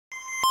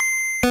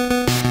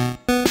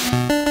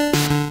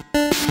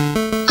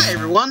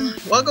everyone.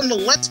 Welcome to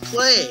Let's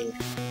Play.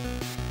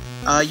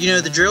 You know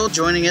the drill.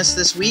 Joining us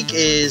this week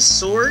is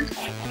Sorg.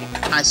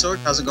 Hi, Sorg.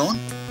 How's it going?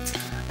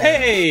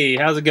 Hey,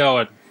 how's it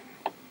going?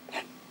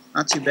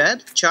 Not too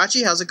bad.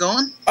 Chachi, how's it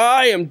going?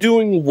 I am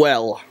doing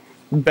well.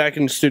 Back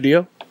in the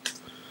studio.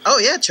 Oh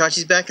yeah,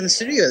 Chachi's back in the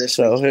studio this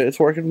week. So it's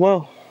working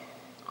well.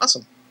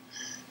 Awesome.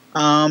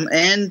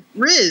 And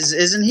Rizz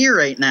isn't here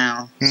right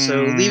now,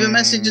 so leave a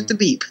message at the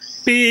beep.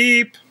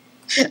 Beep.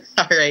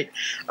 All right.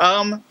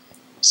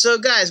 So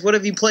guys, what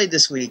have you played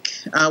this week?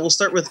 We'll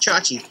start with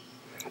Chachi.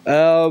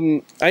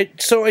 I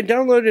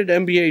downloaded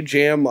NBA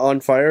Jam on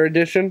Fire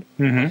Edition.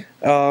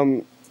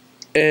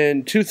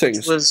 And two things.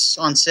 It was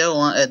on sale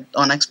on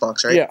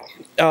Xbox, right?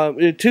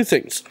 Yeah. Two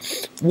things.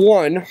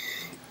 One,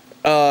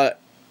 I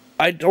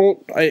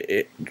don't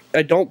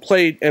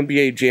play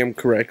NBA Jam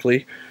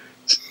correctly,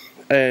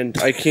 and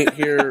I can't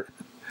hear.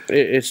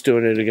 It's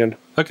doing it again.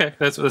 Okay,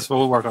 that's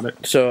we'll work on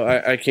it. So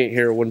I can't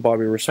hear when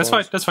Bobby responds.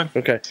 That's fine.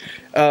 Okay.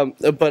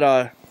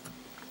 But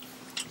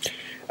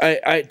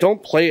I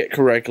don't play it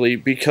correctly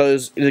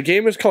because the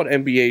game is called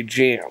NBA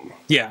Jam.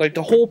 Yeah. Like,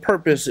 the whole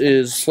purpose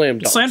is slam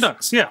dunks. Slam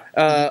dunks,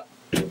 yeah.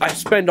 I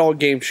spend all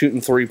game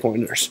shooting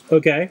three-pointers.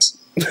 Okay.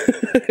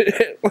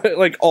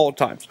 Like, all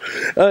times.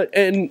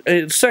 And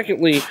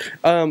secondly,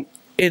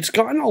 it's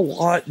gotten a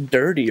lot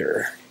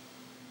dirtier.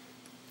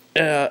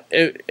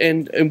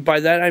 And by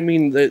that I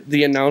mean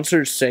the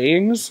announcer's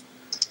sayings.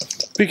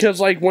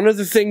 Because, like, one of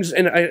the things,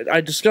 and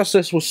I discussed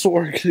this with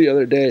Sorg the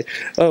other day,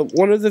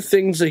 one of the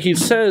things that he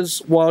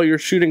says while you're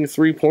shooting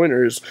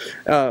three-pointers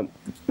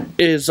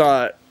is,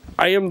 I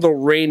am the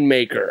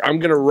rainmaker. I'm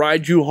going to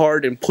ride you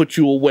hard and put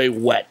you away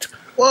wet.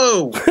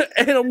 Whoa!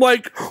 And I'm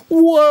like,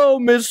 whoa,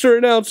 Mr.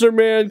 Announcer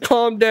Man,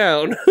 calm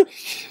down.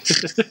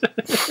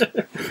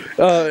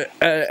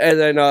 And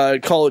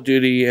then Call of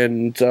Duty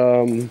and what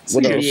else?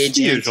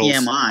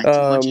 TMI, too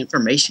much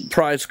information.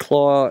 Prize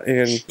Claw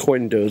and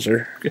Coin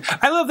Dozer.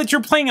 I love that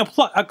you're playing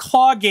a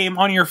claw game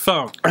on your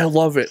phone. I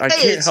love it. I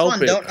can't help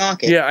fun. it. Don't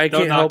knock it. Yeah, I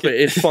can't help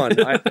it. It's fun.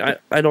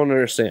 I don't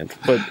understand,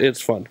 but it's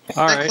fun.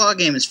 That claw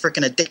game is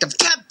freaking addictive.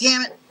 God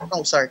damn it!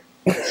 Oh, sorry.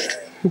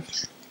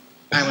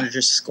 I would have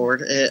just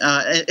scored.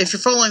 If you're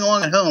following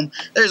along at home,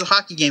 there's a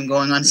hockey game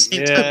going on at the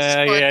same time.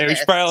 Yeah. We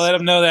should probably let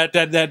them know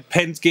that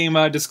Penn's game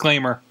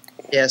disclaimer.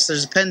 Yes,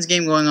 there's a Penn's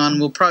game going on.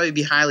 We'll probably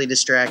be highly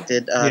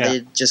distracted.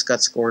 They just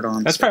got scored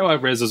on. That's probably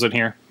why Rizz isn't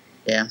here.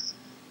 Yeah.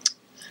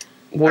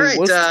 All right,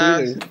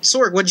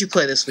 Sorg, what'd you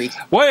play this week?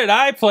 What did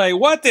I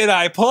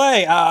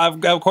play?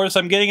 Of course,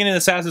 I'm getting into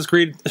Assassin's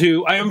Creed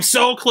 2. I am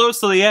so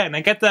close to the end.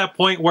 I get to that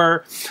point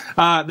where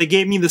they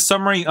gave me the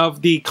summary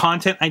of the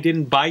content I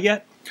didn't buy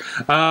yet.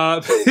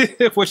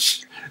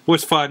 Which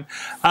was fun.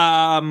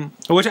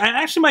 Which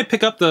I actually might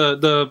pick up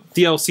the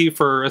DLC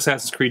for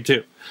Assassin's Creed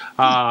 2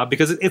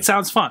 because it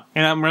sounds fun,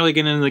 and I'm really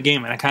getting into the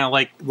game, and I kind of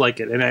like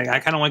it, and I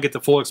kind of want to get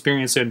the full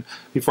experience in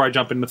before I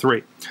jump into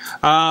 3.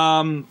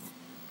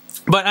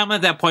 But I'm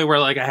at that point where,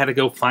 like, I had to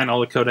go find all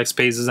the Codex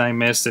pages I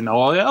missed, and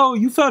oh,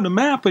 you found a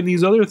map and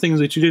these other things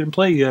that you didn't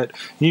play yet.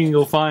 You can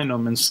go find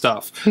them and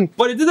stuff.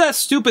 But it did that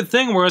stupid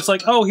thing where it's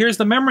like, oh, here's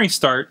the memory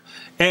start,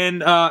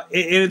 and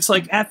it's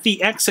like at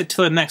the exit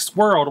to the next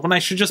world when I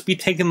should just be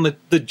taking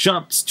the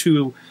jumps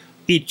to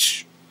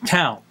each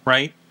town,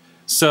 right?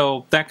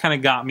 So that kind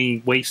of got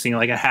me wasting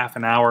like a half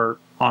an hour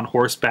on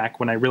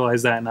horseback when I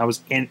realized that, and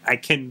I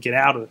couldn't get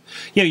out of it.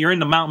 Yeah, you're in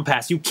the mountain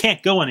pass. You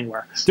can't go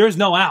anywhere. There's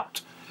no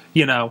out.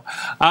 You know,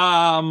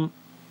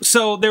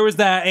 so there was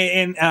that,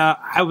 and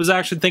I was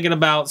actually thinking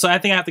about, so I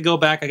think I have to go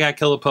back, I gotta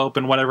kill the Pope,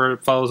 and whatever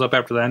follows up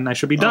after that, and I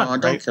should be done,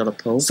 don't right? kill the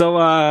Pope.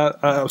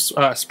 So,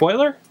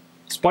 spoiler?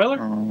 Spoiler?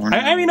 Oh, no.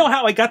 I don't even know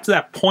how I got to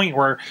that point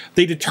where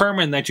they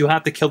determined that you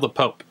have to kill the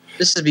Pope.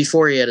 This is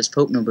before he had his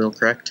Pope Mobile,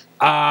 correct?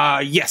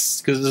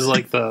 Yes, because this is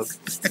like the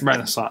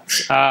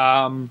Renaissance.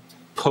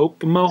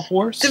 Pope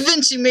horse? Da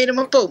Vinci made him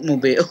a Pope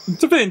Mobile.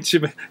 Da Vinci,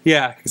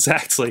 yeah,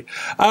 exactly.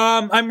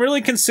 I'm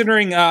really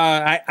considering,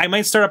 I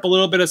might start up a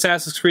little bit of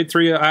Assassin's Creed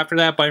 3 after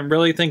that, but I'm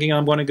really thinking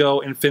I'm going to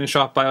go and finish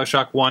off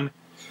Bioshock 1.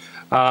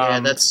 Yeah,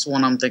 that's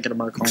one I'm thinking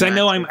about. Because I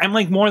know I'm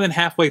like more than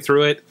halfway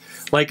through it.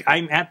 Like,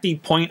 I'm at the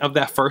point of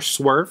that first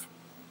swerve,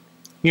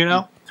 you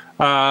know?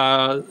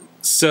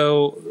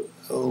 So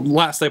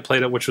last I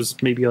played it, which was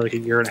maybe like a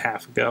year and a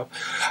half ago.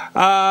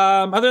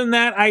 Other than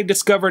that, I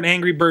discovered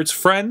Angry Birds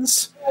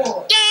Friends.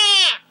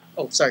 Yeah!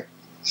 Oh, sorry.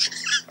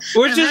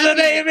 Which is an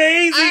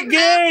amazing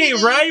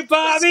game, right,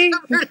 Bobby?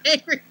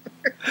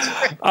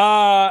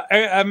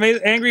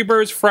 Angry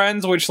Birds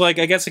Friends, which, like,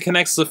 I guess it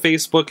connects to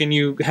Facebook and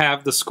you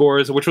have the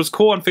scores, which was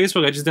cool on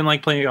Facebook. I just didn't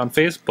like playing it on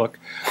Facebook.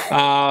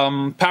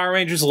 Power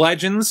Rangers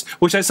Legends,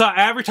 which I saw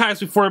advertised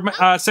before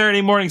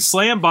Saturday Morning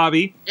Slam,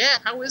 Bobby. Yeah,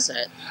 how is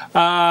that?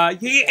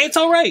 It's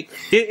all right.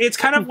 It's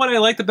kind of what I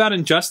liked about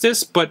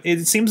Injustice, but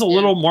it seems a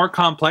little more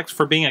complex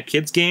for being a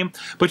kid's game.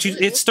 But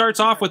it starts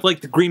off with,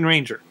 like, the Green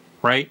Ranger,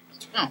 right?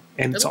 Oh,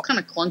 and it looked kind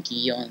of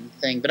clunky on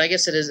the thing, but I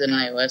guess it is an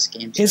iOS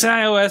game. It's an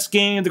iOS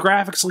game. The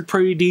graphics look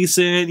pretty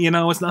decent. You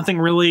know, it's nothing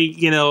really,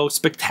 you know,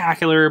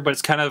 spectacular,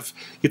 but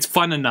it's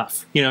fun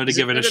enough, you know, to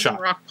give it a shot.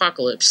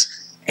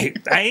 Rockpocalypse.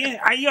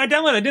 I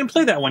downloaded. I didn't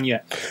play that one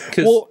yet.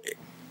 Well,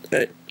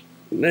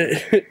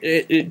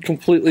 it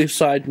completely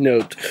side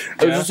note.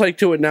 I would just like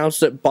to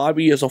announce that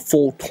Bobby is a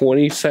full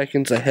 20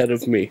 seconds ahead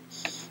of me.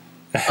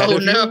 Oh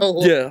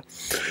no! Yeah.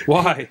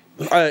 Why?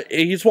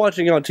 He's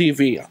watching on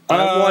TV.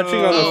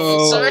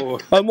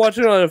 I'm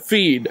watching on a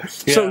feed.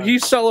 Yeah. So he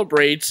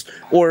celebrates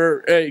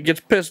or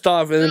gets pissed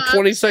off, and then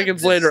 20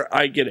 seconds later,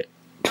 I get it.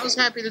 I was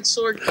happy that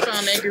Sorg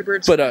found Angry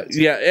Birds. But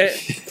yeah,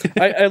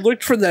 I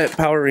looked for that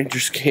Power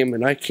Rangers game,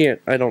 and I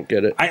don't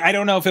get it. I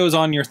don't know if it was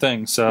on your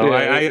thing, so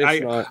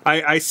Yeah,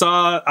 I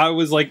saw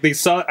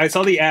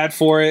the ad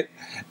for it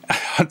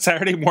on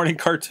Saturday morning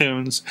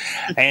cartoons,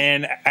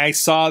 and I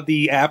saw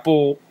the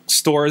Apple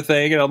Store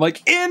thing, and I'm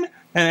like and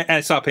I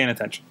stopped paying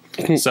attention.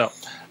 So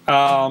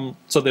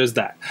there's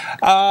that.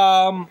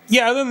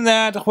 Yeah, other than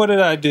that, what did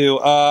I do?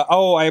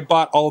 I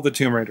bought all the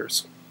Tomb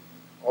Raiders.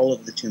 All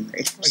of the Tomb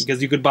Raiders.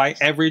 Because you could buy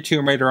every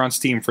Tomb Raider on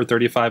Steam for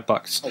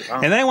 $35. Oh,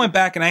 wow. And then I went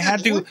back and I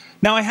had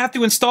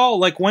to install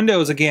like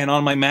Windows again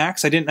on my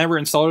Macs. I didn't ever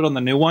install it on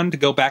the new one to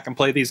go back and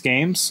play these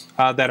games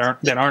that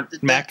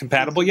aren't Mac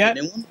compatible yet.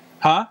 The new one?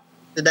 Huh?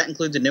 Did that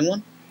include the new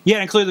one? Yeah,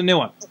 it included the new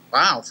one.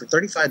 Wow, for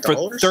 $35? For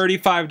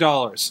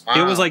 $35. Wow.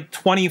 It was like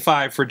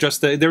 $25 for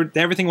just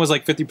everything was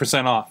like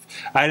 50% off.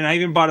 And I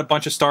even bought a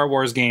bunch of Star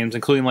Wars games,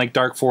 including like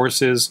Dark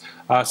Forces,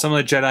 some of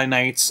the Jedi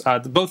Knights.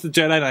 Both the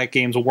Jedi Knight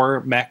games were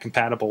Mac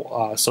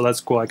compatible, so that's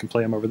cool. I can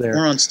play them over there.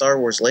 We're on Star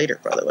Wars later,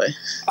 by the way.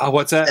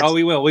 What's that?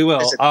 We will.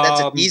 That's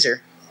a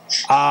teaser.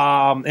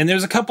 And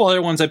there's a couple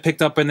other ones I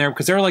picked up in there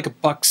because they were like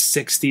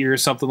 $1.60 or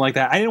something like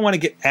that. I didn't want to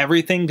get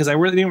everything because I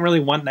didn't really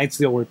want Knights of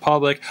the Old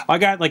Republic. I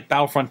got like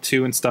Battlefront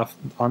 2 and stuff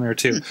on there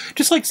too.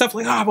 Just like stuff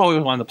like, I've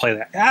always wanted to play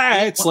that.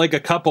 It's like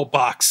a couple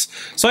bucks.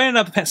 So I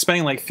ended up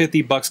spending like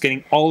 $50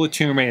 getting all the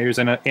Tomb Raiders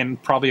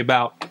and probably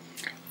about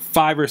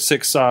 5 or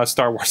 6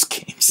 Star Wars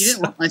games. You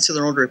didn't want Knights of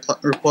the Old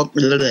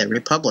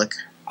Republic.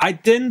 I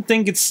didn't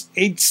think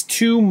it's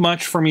too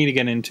much for me to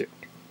get into.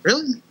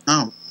 Really?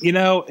 Oh. You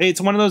know, it's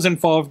one of those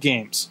involved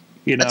games.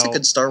 You know, that's a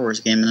good Star Wars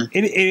game, though.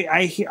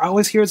 I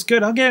always hear it's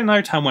good. I'll get it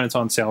another time when it's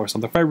on sale or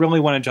something if I really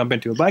want to jump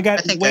into it. But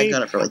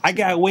I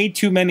got way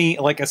too many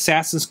like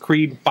Assassin's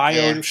Creed,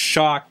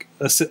 BioShock,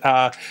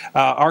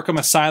 Arkham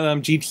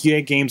Asylum,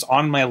 GTA games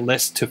on my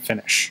list to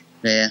finish.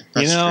 Yeah,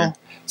 that's true.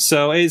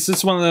 So it's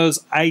just one of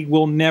those, I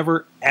will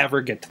never,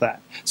 ever get to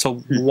that. So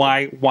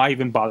why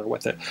even bother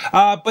with it?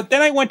 But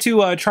then I went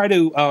to try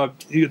to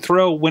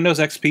throw Windows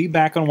XP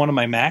back on one of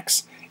my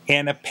Macs,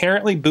 and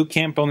apparently Boot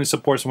Camp only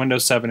supports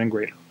Windows 7 and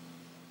greater.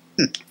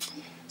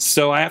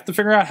 So I have to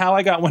figure out how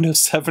I got Windows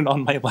 7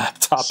 on my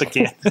laptop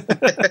again.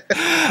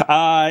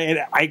 And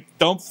I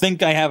don't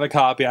think I have a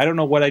copy. I don't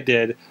know what I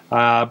did,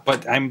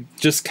 but I'm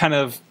just kind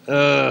of,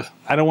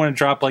 I don't want to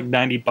drop like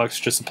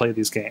 $90 just to play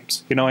these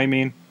games. You know what I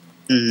mean?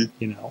 You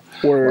know,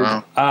 Word.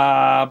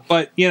 Wow.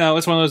 But you know,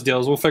 it's one of those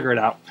deals. We'll figure it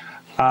out.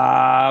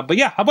 But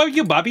yeah, how about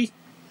you, Bobby?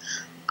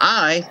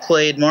 I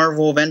played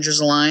Marvel Avengers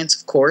Alliance,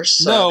 of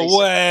course. No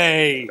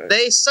way.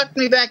 They sucked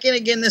me back in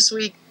again this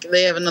week.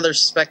 They have another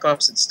Spec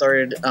Ops that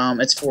started.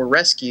 It's for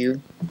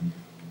Rescue,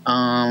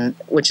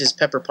 which is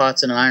Pepper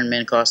Potts in an Iron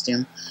Man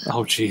costume.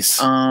 Oh, jeez.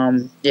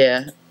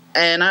 Yeah,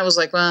 and I was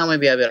like, well,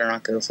 maybe I better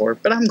not go for it,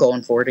 but I'm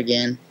going for it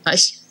again. I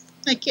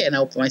can't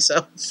help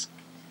myself.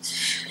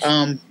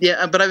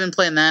 Yeah, but I've been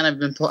playing that.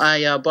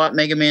 I bought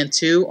Mega Man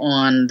 2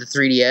 on the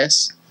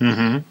 3DS.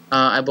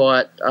 I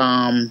bought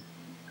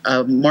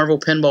a Marvel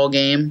Pinball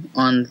game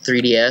on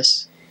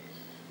 3DS.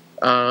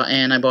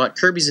 And I bought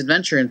Kirby's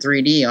Adventure in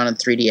 3D on a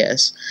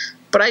 3DS.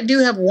 But I do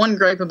have one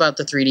gripe about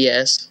the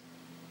 3DS.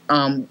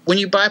 When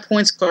you buy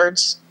points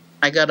cards,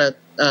 I got a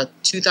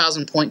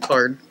 2,000 point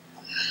card,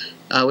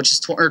 which is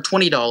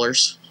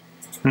 $20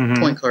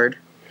 point card.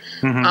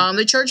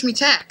 They charge me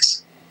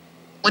tax.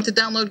 Went to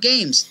download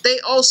games. They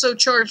also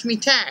charged me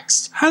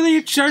tax. How do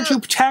they charge you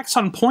tax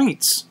on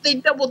points? They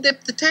double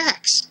dip the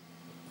tax.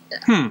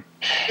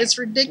 It's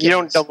ridiculous. You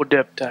don't double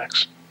dip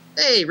tax.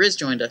 Hey, Rizz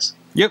joined us.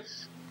 Yep.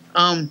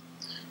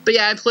 But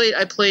yeah,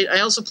 I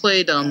also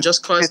played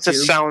Just Cause 2.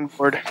 It's a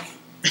soundboard.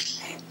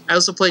 I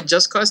also played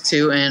Just Cause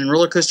 2 and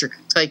Roller Coaster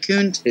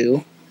Tycoon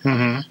 2.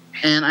 And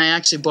I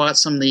actually bought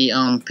some of the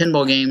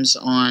pinball games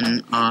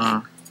on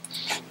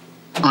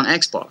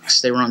Xbox.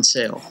 They were on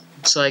sale.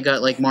 So I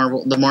got like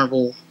the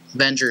Marvel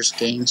Avengers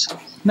games.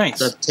 Nice.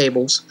 The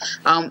tables.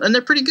 And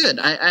they're pretty good.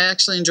 I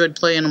actually enjoyed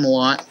playing them a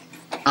lot.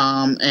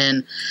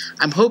 And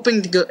I'm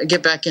hoping to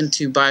get back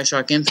into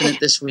BioShock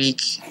Infinite this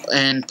week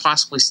and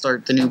possibly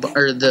start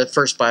the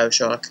first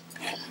BioShock.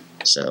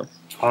 So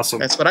awesome.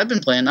 That's what I've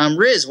been playing.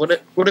 Rizz,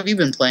 what have you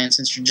been playing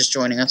since you're just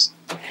joining us?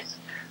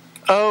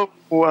 Oh,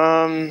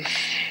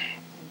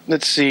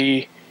 let's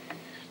see.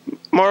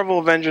 Marvel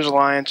Avengers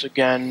Alliance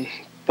again,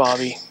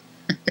 Bobby.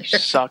 You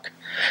suck.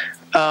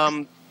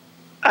 I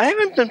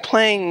haven't been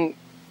playing.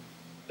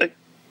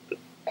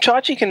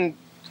 Chachi can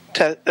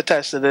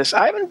attest to this.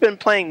 I haven't been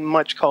playing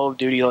much Call of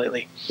Duty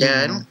lately.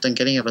 Yeah, I don't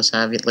think any of us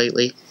have it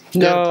lately.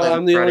 No,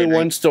 I'm the only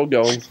one still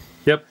going.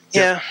 Yep.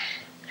 Yeah,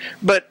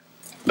 but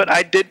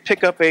I did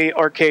pick up a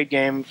arcade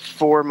game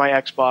for my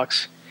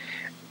Xbox,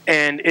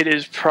 and it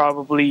is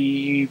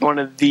probably one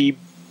of the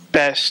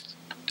best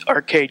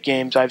arcade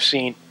games I've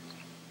seen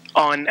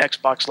on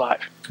Xbox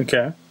Live.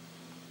 Okay.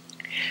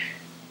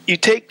 You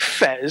take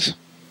Fez,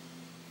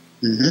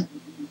 and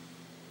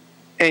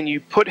you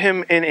put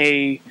him in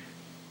a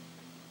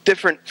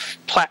different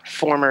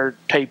platformer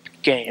type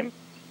game,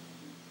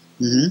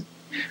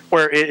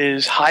 where it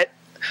is high.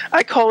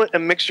 I call it a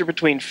mixture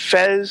between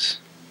Fez,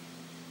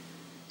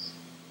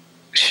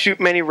 Shoot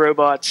Many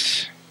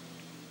Robots,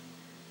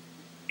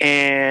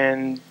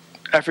 and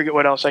I forget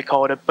what else I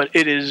call it, but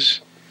it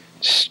is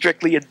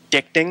strictly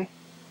addicting.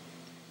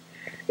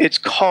 It's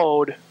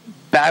called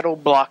Battle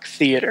Block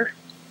Theater.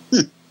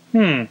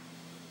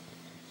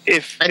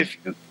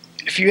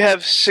 If you have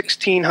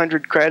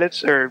 1,600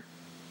 credits or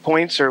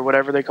points or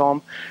whatever they call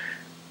them,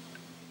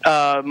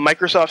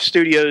 Microsoft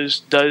Studios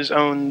does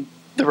own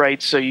the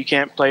rights, so you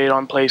can't play it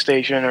on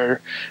PlayStation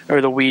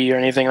or the Wii or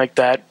anything like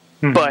that.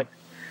 But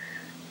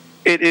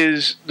it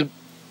is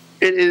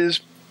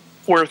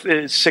worth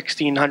its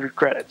 1,600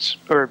 credits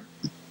or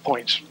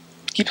points.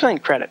 Keep saying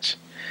credits,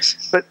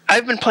 but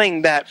I've been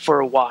playing that for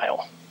a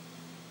while,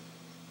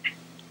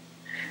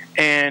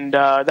 and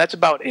that's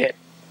about it.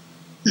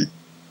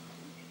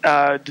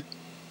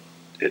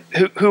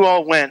 Who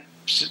all went?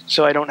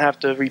 So I don't have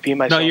to repeat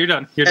myself. No, you're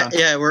done. You're done.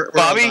 Yeah, we're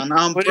Bobby, all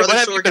done. what Brother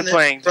have you been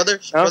playing? Brother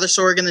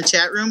Sorg in the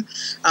chat room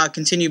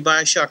continued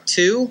Bioshock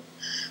 2.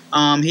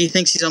 He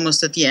thinks he's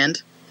almost at the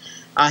end.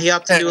 He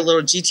opted to do a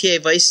little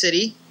GTA Vice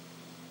City,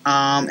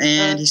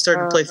 and he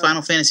started to play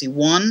Final Fantasy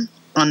 1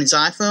 on his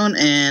iPhone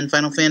and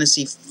Final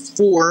Fantasy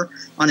 4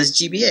 on his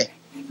GBA.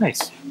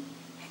 Nice.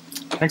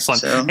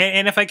 Excellent. So.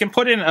 And if I can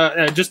put in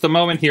just a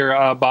moment here,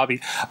 Bobby,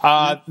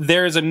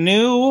 there's a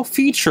new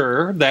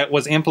feature that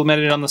was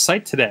implemented on the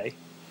site today.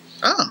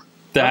 Oh.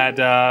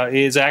 That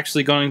is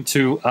actually going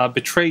to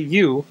betray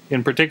you,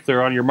 in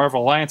particular, on your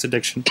Marvel Alliance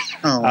addiction.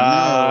 Oh,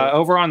 no.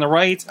 Over on the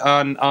right,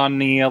 on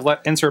the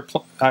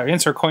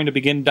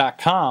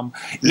insertcointobegin.com,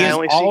 is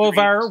all of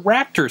our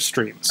Raptor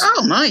streams.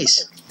 Oh,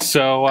 nice.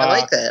 So I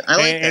like that. I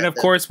like that. And of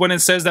course, when it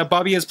says that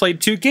Bobby has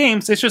played 2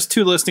 games, it's just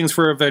 2 listings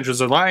for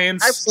Avengers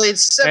Alliance. I played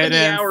 70 and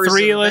then hours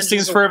 3 of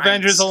listings for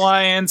Avengers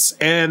Alliance,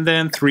 and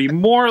then 3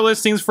 more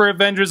listings for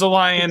Avengers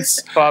Alliance.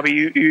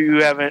 Bobby,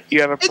 you have a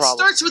problem. It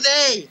starts with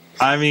A.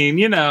 I mean,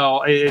 you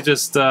know, it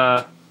just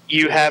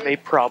you have a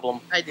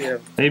problem. I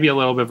do. Maybe a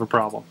little bit of a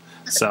problem.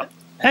 So,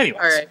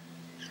 anyways. All right.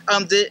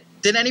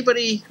 Did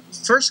anybody?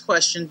 First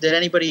question: did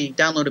anybody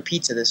download a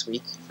pizza this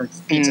week from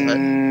Pizza Hut?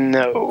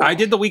 No. I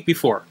did the week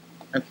before.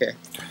 Okay.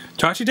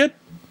 Chachi did?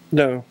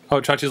 No.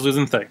 Oh, Chachi's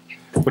losing the thing.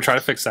 We'll try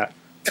to fix that.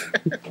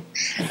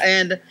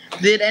 And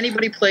did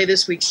anybody play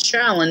this week's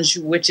challenge,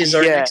 which is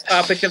our next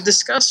topic of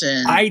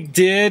discussion? I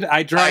did.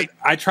 I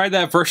tried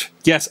that version.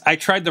 Yes, I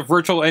tried the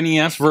virtual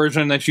NES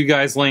version that you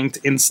guys linked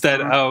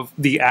instead of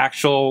the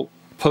actual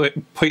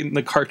putting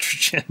the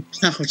cartridge in.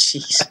 Oh,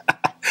 jeez.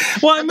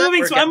 Well, I'm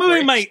moving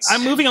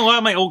a lot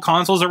of my old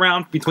consoles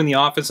around between the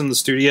office and the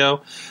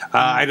studio.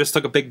 I just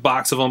took a big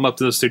box of them up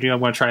to the studio.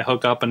 I'm going to try to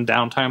hook up in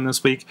downtime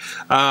this week.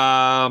 But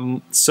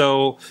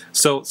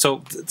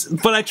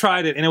I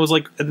tried it, and it was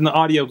like in the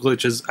audio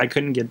glitches. I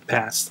couldn't get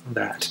past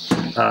that.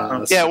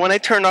 When I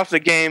turned off the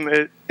game,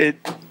 it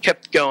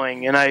kept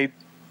going, and I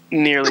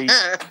nearly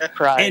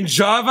cried. And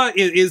Java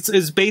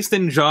is based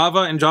in Java,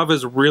 and Java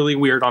is really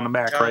weird on the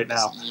Mac right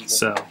now. Evil.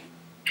 So,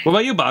 what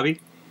about you,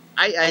 Bobby?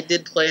 I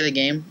did play the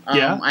game.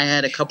 Yeah? I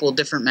had a couple of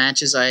different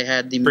matches. I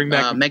had the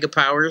Mega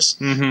Powers,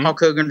 Hulk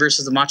Hogan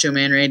versus the Macho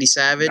Man Randy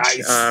Savage.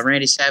 Nice.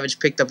 Randy Savage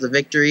picked up the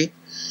victory.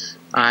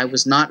 I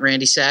was not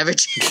Randy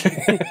Savage.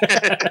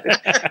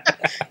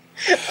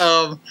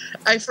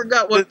 I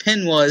forgot what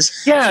pin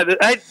was. Yeah,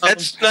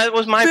 that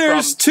was my problem.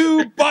 There's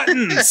 2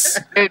 buttons.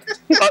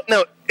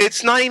 No,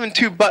 it's not even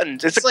 2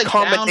 buttons. It's a like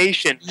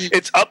combination.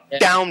 It's up,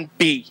 down,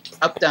 B.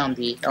 Up, down,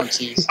 B. Oh,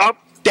 jeez. Up,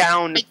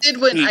 down. I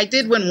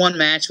did win one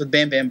match with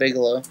Bam Bam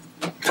Bigelow.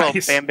 Well,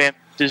 Bam Bam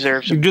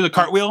deserves You it. do the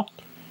cartwheel?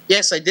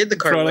 Yes, I did the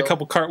cartwheel. Throw out a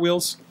couple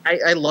cartwheels.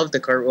 I love the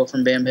cartwheel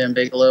from Bam Bam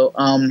Bigelow.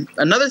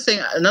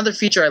 Another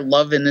feature I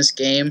love in this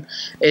game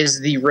is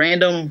the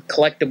random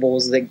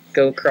collectibles that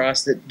go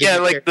across that. Yeah,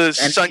 like the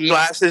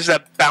sunglasses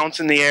that bounce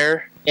in the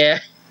air.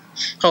 Yeah,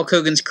 Hulk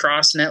Hogan's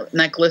cross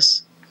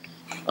necklace.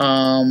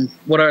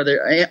 What are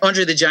there?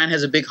 Andre the Giant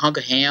has a big hunk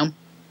of ham.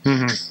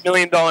 $1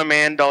 Million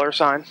Man, dollar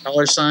sign.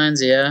 Dollar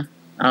signs, yeah.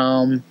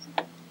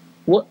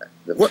 What?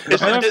 Wait,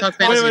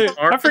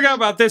 I forgot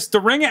about this. The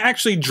ring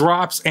actually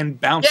drops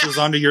and bounces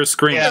onto your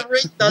screen. Yeah.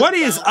 What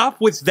is up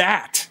with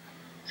that?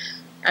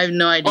 I have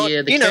no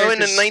idea. Well, in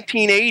the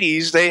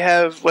 1980s, they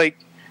have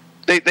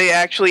they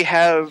actually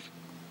have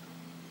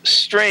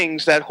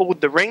strings that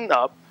hold the ring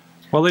up.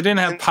 Well, they didn't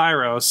have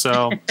pyro,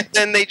 so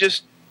then they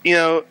just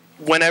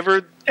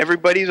whenever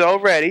everybody's all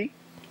ready,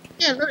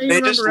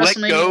 they just let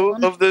go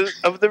of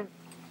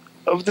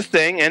the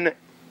thing and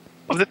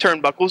of the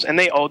turnbuckles, and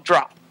they all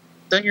drop.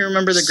 Don't you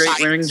remember the great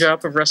ring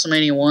drop of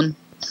WrestleMania 1?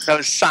 That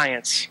was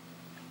science.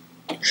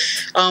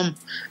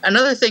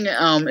 Another thing,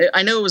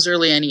 I know it was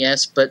early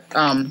NES, but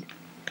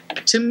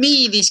to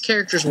me, these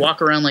characters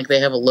walk around like they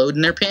have a load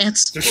in their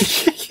pants.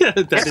 Yeah,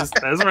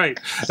 that's right.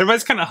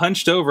 Everybody's kind of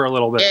hunched over a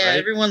little bit. Yeah, right?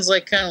 everyone's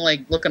like kind of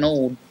like looking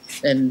old,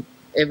 and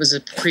it was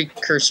a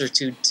precursor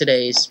to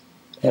today's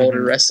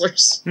older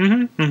wrestlers.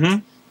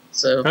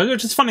 So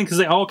it's just funny because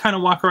they all kind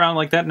of walk around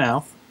like that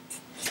now.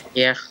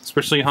 Yeah,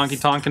 especially Honky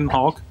Tonk and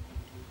Hulk.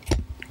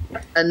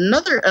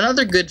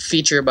 Another good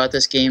feature about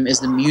this game is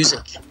the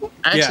music.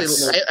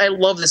 I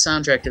love the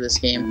soundtrack to this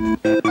game.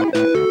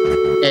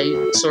 Yeah,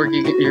 Sorg,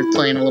 you're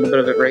playing a little bit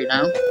of it right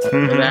now.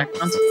 In the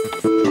background.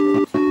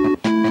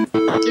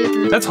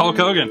 That's Hulk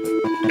Hogan.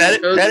 That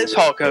is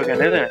Hulk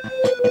Hogan, isn't it?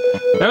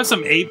 That was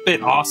some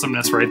 8-bit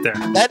awesomeness right there.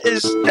 That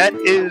is.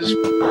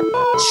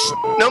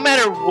 No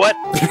matter what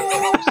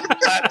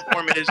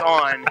platform it is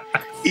on,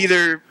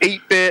 either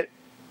 8-bit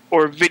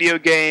or video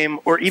game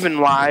or even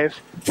live,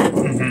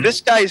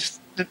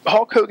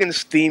 Hulk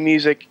Hogan's theme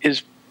music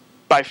is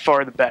by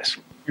far the best.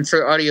 And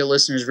for audio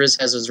listeners, Rizz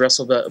has his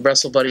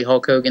Wrestle Buddy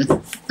Hulk Hogan.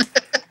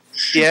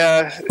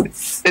 Yeah,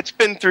 it's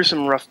been through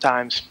some rough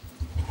times.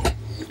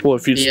 Well,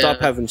 if you stop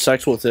having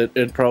sex with it,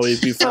 it'd probably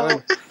be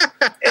fine.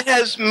 It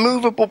has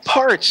movable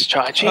parts,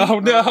 Chachi. Oh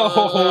no!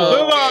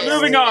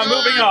 Moving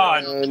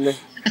on.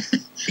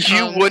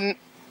 You wouldn't?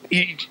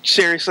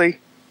 Seriously?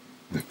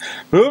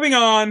 Moving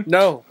on.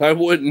 No, I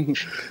wouldn't.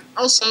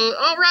 Also,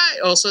 all right.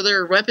 Also,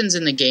 there are weapons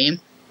in the game.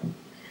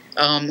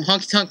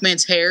 Honky Tonk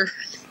Man's hair.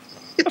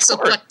 It's a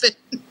weapon.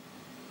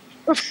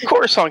 Of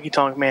course, Honky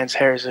Tonk Man's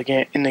hair is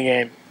in the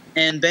game.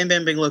 And Bam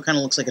Bam Bigelow kind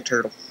of looks like a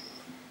turtle.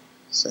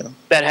 So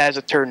that has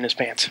a turd in his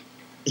pants.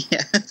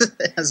 Yeah,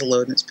 it has a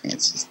load in his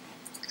pants. Just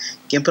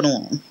gimping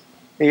along.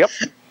 Yep.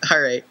 All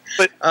right.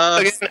 But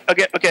okay.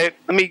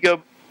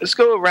 Let's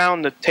go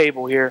around the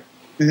table here.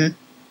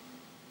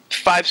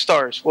 5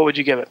 stars. What would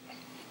you give it?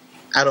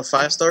 Out of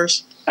 5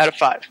 stars? Out of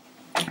 5.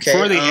 Okay.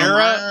 For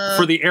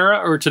the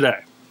era or today?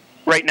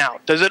 Right now.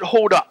 Does it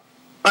hold up?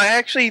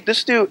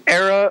 Let's do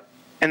era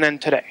and then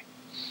today.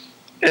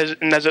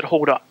 Does it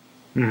hold up?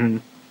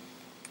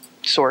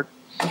 Sorg.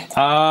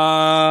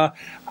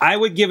 I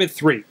would give it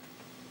 3.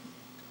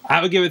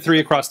 I would give it 3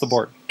 across the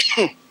board.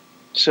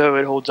 So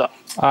it holds up.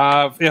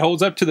 It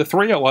holds up to the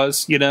 3 it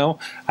was, you know.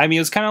 I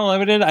mean, it's kind of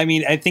limited. I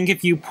mean, I think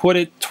if you put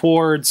it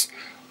towards...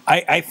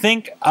 I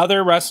think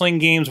other wrestling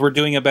games were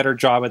doing a better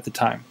job at the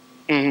time.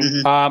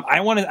 I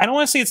don't want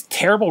to say it's a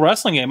terrible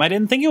wrestling game. I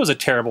didn't think it was a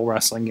terrible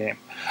wrestling game.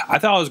 I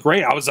thought it was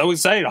great. I was so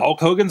excited. Hulk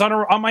Hogan's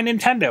on my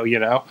Nintendo, you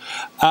know.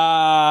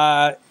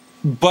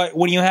 But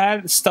when you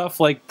had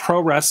stuff like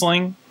pro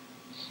wrestling,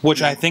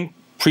 which I think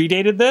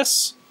predated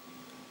this,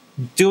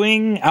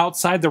 doing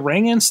outside the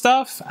ring and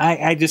stuff,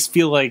 I just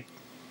feel like,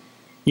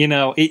 you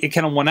know, it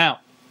kind of won out,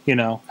 you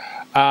know.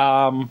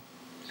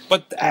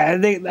 But I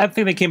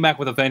think they came back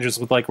with a vengeance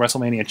with like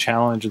WrestleMania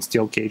Challenge and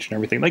Steel Cage and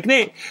everything. Like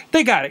they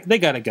got it. They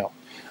got to go.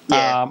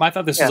 Yeah. I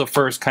thought this was a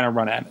first kind of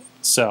run at it.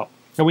 So,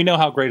 and we know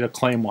how great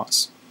Acclaim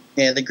was.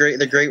 Yeah, the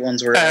great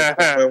ones were like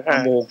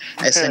Rumble,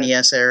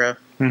 SNES era,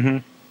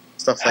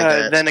 stuff like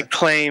that. Then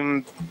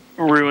Acclaim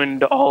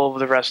ruined all of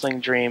the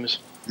wrestling dreams.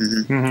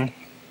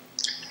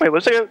 Wait,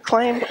 was it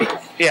Acclaim?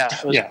 Yeah,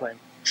 it was Acclaim.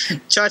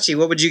 Chachi,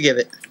 what would you give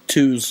it?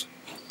 2s.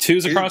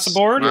 2s across the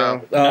board?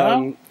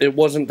 Yeah. It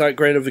wasn't that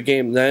great of a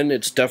game then.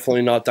 It's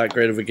definitely not that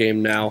great of a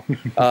game now.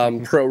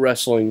 Pro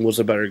wrestling was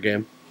a better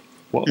game.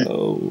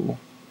 Whoa.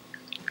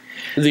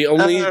 The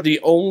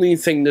only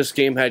thing this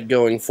game had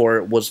going for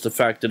it was the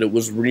fact that it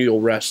was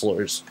real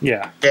wrestlers.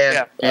 Yeah.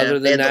 Other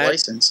than that, the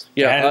license.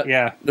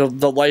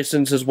 The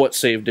license is what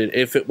saved it.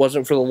 If it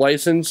wasn't for the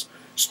license,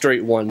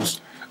 straight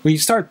 1s. When you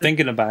start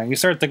thinking about it, you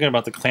start thinking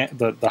about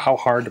the how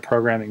hard the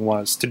programming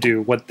was to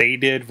do what they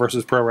did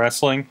versus pro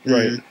wrestling.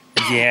 Right.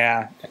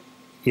 Yeah.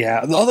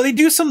 Although they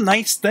do some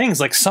nice things,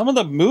 like some of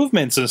the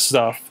movements and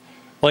stuff.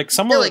 Like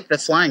some of like the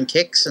flying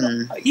kicks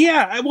and not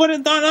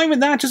even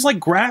that, just like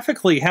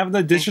graphically having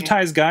the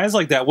digitized guys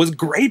like that was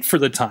great for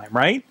the time,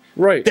 right?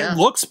 Right. It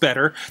looks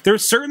better.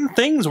 There's certain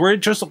things where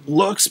it just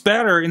looks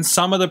better in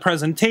some of the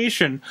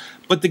presentation,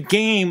 but the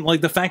game,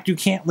 like the fact you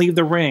can't leave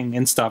the ring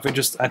and stuff, I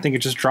think it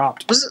just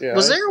dropped. Was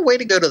there a way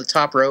to go to the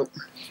top rope?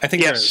 I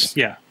think there is.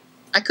 Yeah.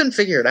 I couldn't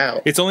figure it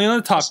out. It's only on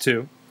the top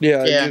 2.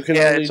 Yeah, you can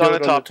only it's do on it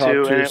the top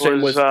 2. And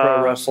Same with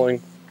pro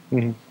wrestling.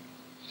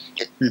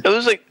 It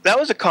was like that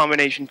was a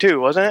combination too,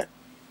 wasn't it?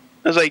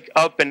 It was like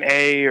up and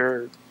A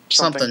or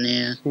something.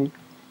 Yeah.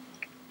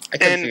 I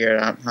couldn't figure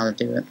out how to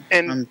do it.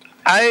 And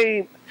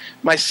I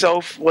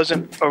myself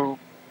wasn't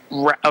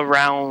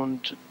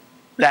around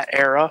that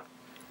era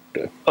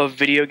of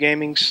video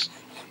gaming,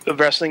 of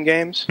wrestling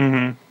games.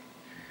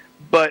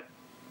 But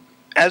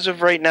as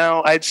of right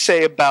now, I'd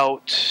say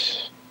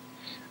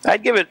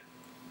I'd give it,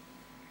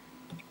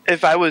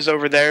 if I was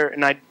over there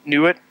and I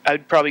knew it,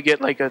 I'd probably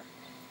get like a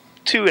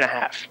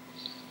 2.5.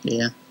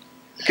 Yeah.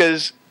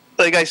 Because,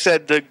 like I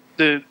said, the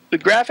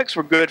graphics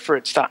were good for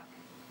its time,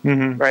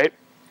 right?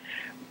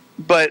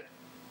 But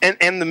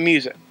and the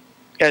music,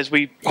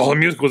 the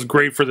music was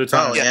great for the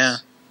time. Oh yeah.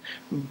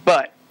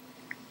 But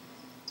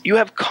you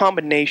have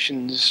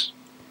combinations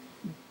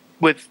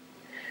with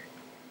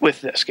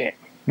this game,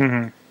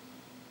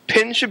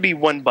 Pin should be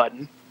one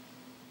button.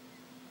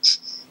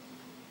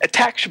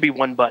 Attack should be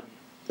one button.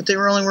 But they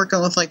were only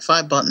working with like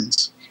 5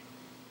 buttons.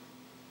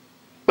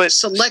 But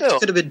Select still,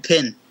 could have been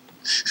pin.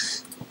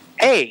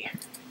 A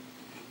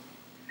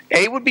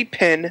would be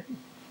pin,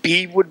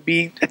 B would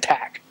be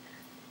attack.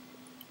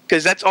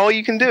 Because that's all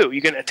you can do.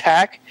 You can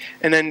attack,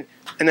 and then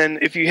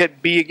if you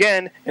hit B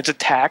again, it's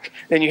attack.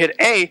 Then you hit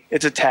A,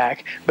 it's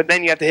attack. But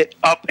then you have to hit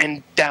up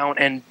and down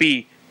and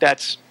B.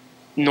 That's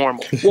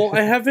normal. Well,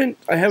 I haven't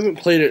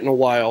played it in a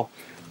while,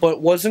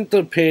 but wasn't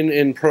the pin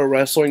in pro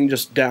wrestling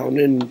just down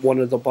in one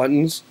of the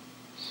buttons?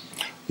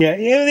 Yeah,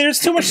 there's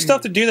too much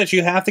stuff to do that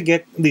you have to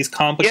get these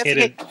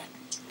complicated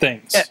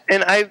things. Yeah,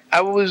 and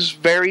I was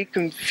very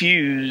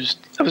confused.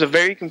 I was a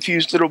very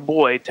confused little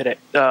boy today,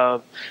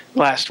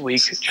 last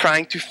week,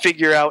 trying to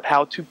figure out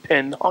how to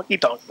pin the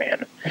Honky Tonk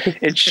Man.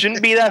 It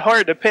shouldn't be that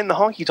hard to pin the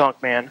Honky Tonk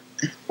Man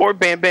or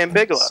Bam Bam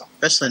Bigelow.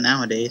 Especially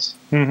nowadays.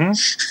 Mm-hmm.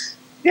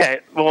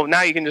 Yeah, well,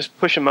 now you can just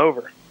push him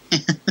over.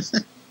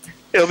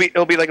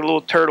 It'll be like a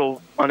little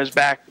turtle on his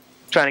back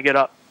trying to get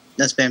up.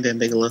 That's Bam Bam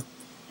Bigelow.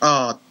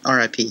 Oh,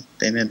 R.I.P.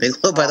 Bam Bam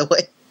Bigelow, by the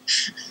way.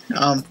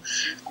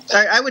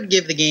 I would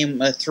give the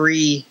game a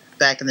 3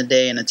 back in the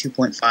day and a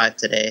 2.5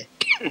 today.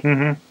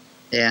 Mm-hmm.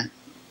 Yeah.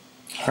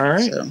 All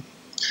right. So,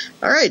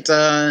 all right.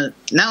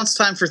 Now it's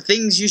time for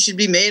things you should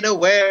be made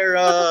aware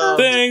of.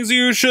 Things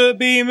you should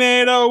be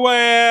made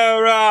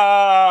aware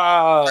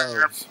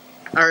of.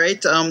 All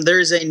right.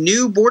 There's a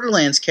new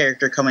Borderlands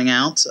character coming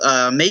out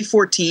May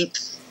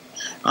 14th.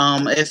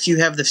 If you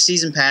have the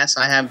season pass,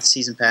 I have the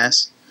season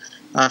pass.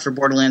 For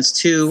Borderlands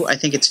 2, I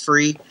think it's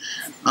free.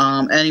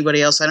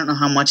 Anybody else, I don't know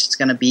how much it's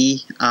going to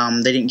be.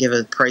 They didn't give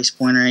a price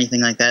point or anything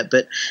like that,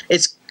 but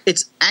it's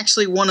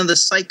actually one of the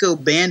Psycho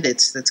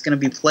Bandits that's going to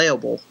be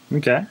playable.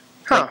 Okay.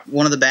 Huh. Like,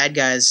 one of the bad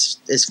guys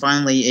is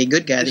finally a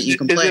good guy that you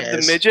can play as. Is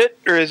it the midget,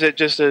 or is it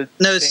just a...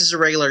 No, this is a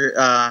regular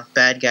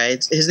bad guy.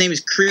 His name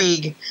is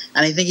Krieg,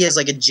 and I think he has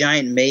like a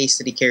giant mace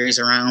that he carries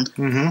around.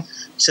 Mm-hmm.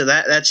 So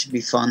that should be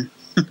fun.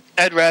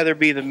 I'd rather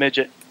be the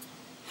midget.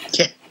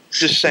 Yeah.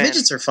 Just saying.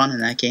 Midgets are fun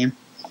in that game.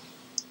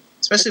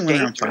 Especially when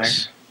they're on fire.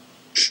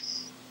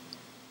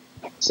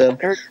 So,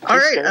 all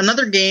right,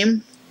 another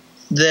game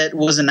that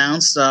was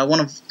announced, one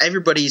of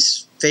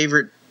everybody's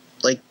favorite,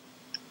 like,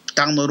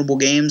 downloadable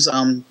games,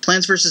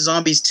 Plants vs.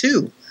 Zombies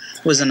 2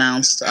 was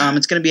announced.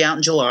 It's going to be out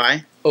in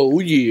July. Oh,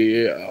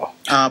 yeah.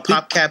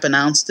 PopCap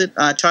announced it.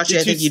 Chachi,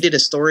 I think you did a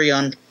story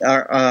on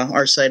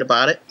our site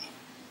about it.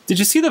 Did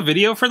you see the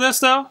video for this,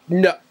 though?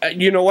 No,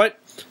 you know what?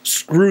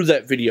 Screw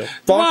that video.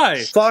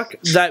 Why? Fuck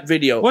that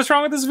video. What's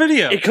wrong with this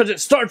video? Because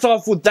it starts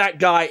off with that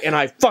guy, and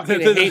I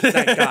fucking hate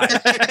that guy.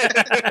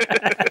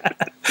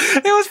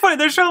 It was funny.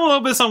 They're showing a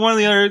little bit on one of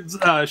the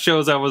other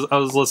shows I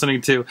was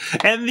listening to,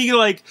 and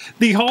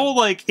the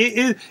whole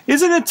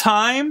isn't it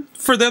time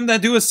for them to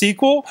do a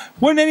sequel?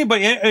 Wouldn't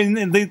anybody?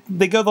 And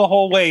they go the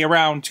whole way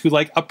around to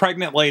like a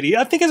pregnant lady.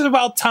 I think it's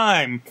about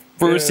time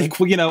for a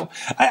sequel. You know,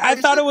 I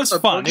thought it was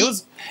fun.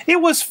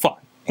 It was fun.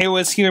 It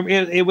was humor.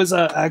 It was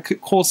a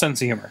cool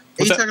sense of humor.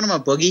 Are you talking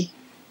about Boogie?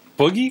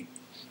 Boogie?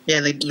 Yeah,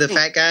 the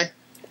fat guy.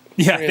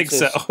 Yeah, I think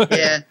so.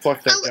 Yeah,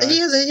 fuck that guy.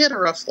 He had a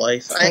rough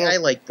life. I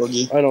like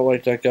Boogie. I don't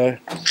like that guy.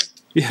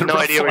 No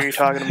idea what you're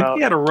talking about.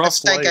 He had a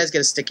rough life. Fat guys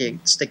got to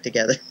stick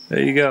together.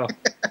 There you go.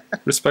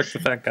 Respect the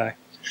fat guy.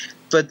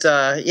 But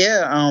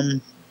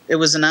it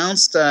was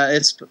announced.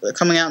 It's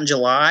coming out in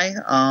July.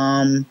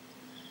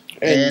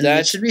 And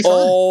that's it should be fun.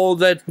 all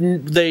that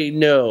they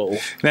know.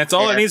 That's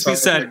all that needs to be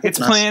said. It's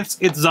plants,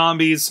 it's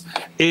zombies,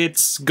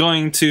 it's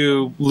going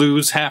to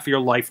lose half your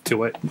life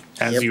to it,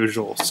 as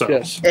usual. So,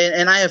 yes.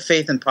 And I have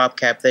faith in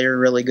PopCap. They're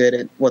really good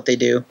at what they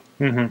do.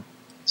 Mm-hmm.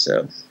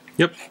 So,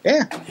 yep.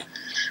 Yeah.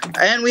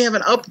 And we have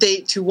an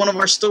update to one of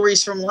our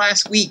stories from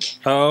last week.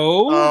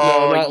 Oh,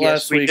 no, not yes,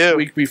 last week. The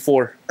week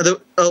before. No,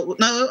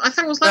 I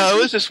thought it was last week. No,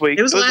 it was this week.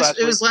 It was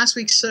last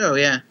week's show,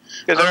 yeah.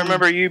 Because I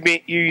remember you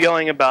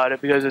yelling about it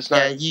because it's not.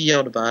 Yeah, you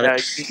yelled about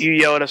it. You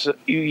yelled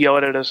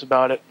at us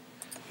about it.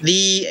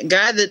 The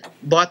guy that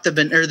bought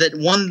that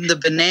won the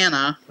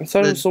banana, I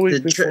thought it was the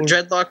week before.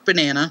 dreadlock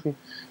banana,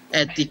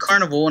 at the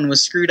carnival and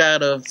was screwed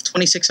out of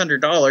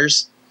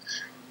 $2,600.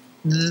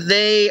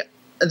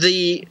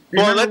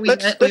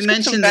 We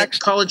mentioned that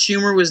College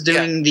Humor was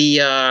doing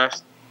the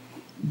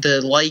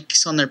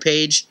likes on their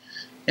page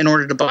in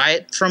order to buy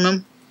it from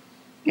him.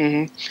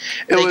 Mm-hmm.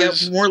 They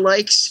got more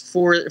likes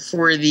for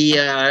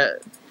the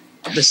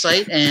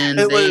site, and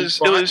it was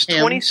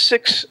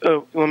 26.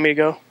 Oh, let me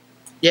go.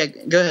 Yeah,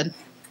 go ahead.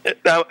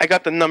 I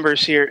got the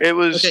numbers here. It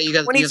was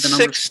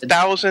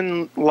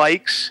 26,000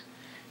 likes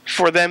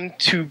for them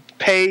to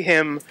pay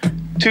him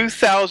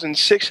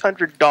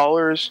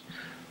 $2,600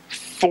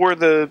 for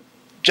the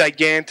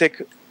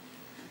gigantic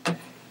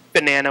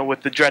banana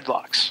with the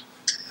dreadlocks.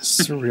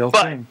 It's a real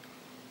but thing.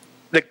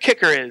 The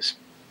kicker is,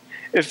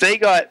 if they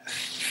got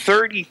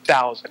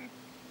 30,000,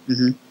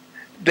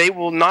 they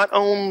will not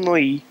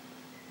only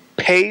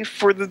pay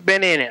for the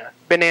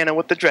banana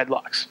with the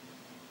dreadlocks,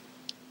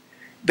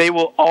 they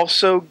will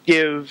also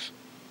give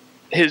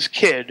his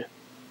kid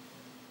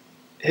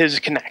his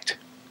Kinect.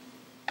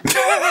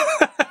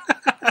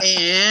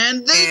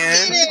 And they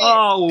did it!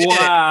 Oh,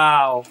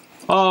 wow.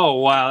 Oh,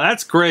 wow.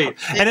 That's great.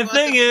 And the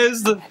thing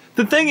is, the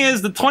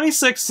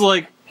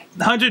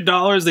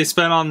 $2,600 they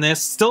spent on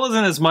this still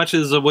isn't as much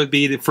as it would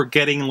be for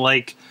getting,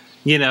 like,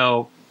 you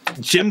know,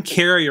 Jim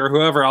Carrey or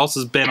whoever else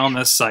has been on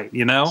this site,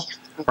 you know?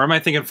 Or am I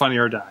thinking Funny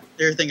or Die?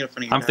 They're thinking of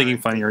Funny or Die. I'm thinking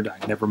Funny or Die.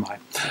 Never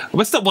mind.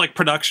 What's the, like,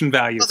 production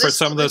value for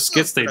some of those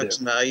skits they do?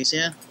 Production values,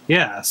 yeah.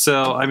 Yeah,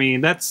 so, I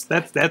mean, that's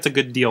a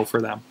good deal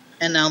for them.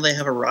 And now they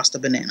have a Rasta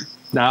banana.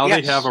 Now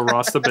they have a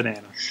Rasta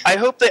banana. I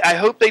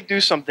hope they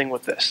do something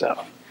with this,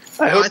 though.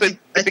 I think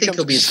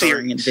he'll be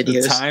starring in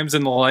videos. The times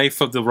in the life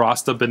of the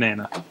Rasta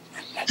banana.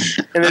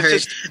 And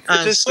it's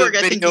just Sorg, a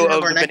I think video you have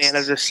of our the next-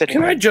 banana just sitting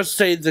Can I there. just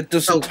say that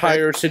this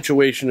entire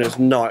situation is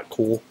not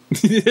cool?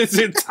 It's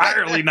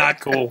entirely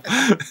not cool.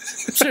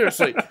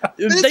 Seriously. But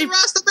it's a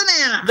Rasta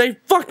banana! They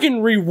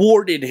fucking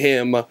rewarded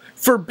him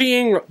for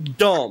being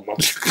dumb.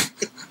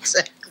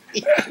 Exactly.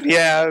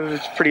 Yeah, it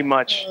was pretty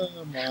much. Oh,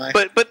 my.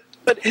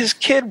 But his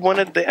kid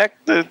wanted the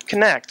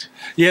Kinect.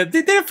 Yeah,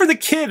 they did it for the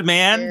kid,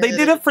 man. They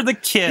did it for the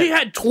kid. He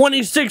had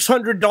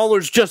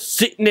 $2,600 just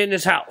sitting in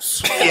his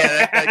house.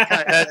 Yeah,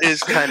 that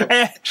is kind of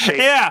shady.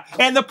 Yeah,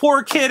 and the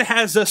poor kid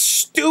has a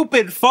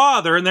stupid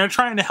father, and they're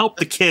trying to help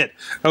the kid,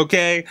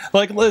 okay?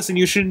 Like, listen,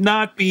 you should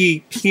not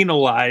be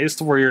penalized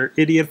for your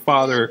idiot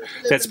father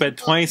that spent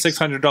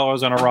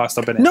 $2,600 on a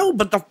Rasta banana. No,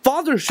 but the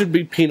father should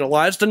be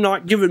penalized and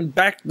not given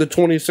back the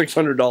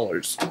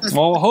 $2,600.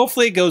 Well,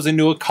 hopefully it goes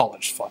into a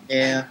college fund.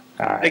 Yeah.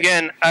 All right.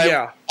 Again,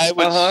 I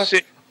would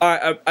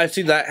I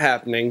see that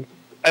happening.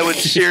 I would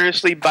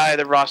seriously buy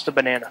the Rasta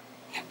banana.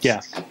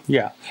 Yeah.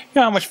 You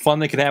know how much fun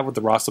they could have with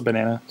the Rasta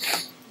banana?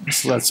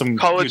 So that's some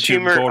College YouTube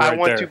humor. gold I right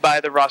want there. to buy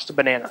the Rasta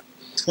banana.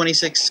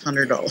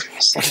 $2,600.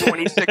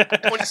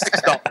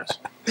 $26.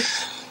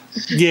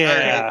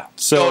 Yeah.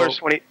 So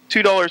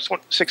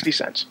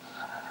 $2.60.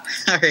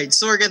 All right,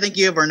 Sorg, I think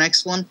you have our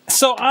next one.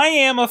 So I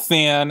am a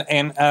fan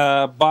and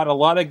bought a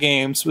lot of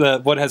games.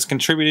 What has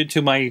contributed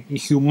to my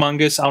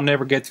humongous, I'll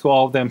never get to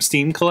all of them,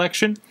 Steam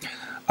collection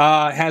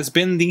has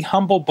been the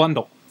Humble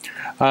Bundle.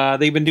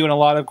 They've been doing a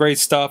lot of great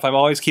stuff. I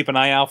always keep an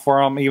eye out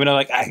for them, even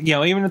though,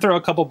 even to throw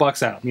a couple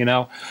bucks at them. You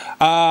know,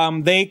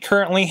 they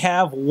currently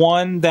have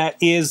one that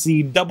is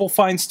the Double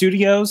Fine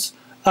Studios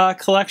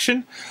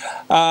collection.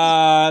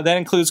 That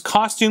includes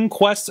Costume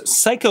Quest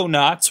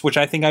Psychonauts, which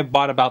I think I've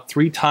bought about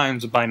 3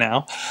 times by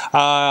now.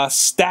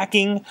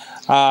 Stacking,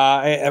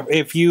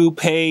 if you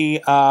pay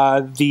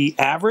the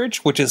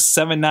average, which is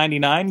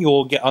 $7.99, you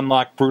will get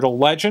unlocked Brutal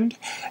Legend.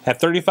 At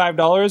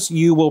 $35,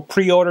 you will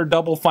pre-order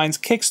Double Fine's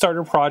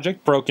Kickstarter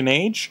project, Broken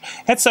Age.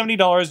 At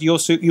 $70, you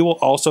will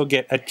also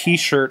get a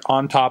t-shirt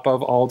on top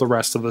of all the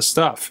rest of the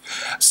stuff.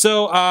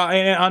 So,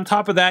 and on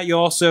top of that, you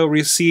also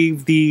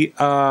receive the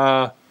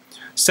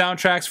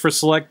soundtracks for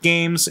select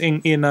games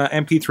in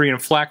MP3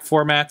 and FLAC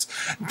formats.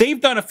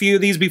 They've done a few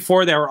of these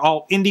before. They were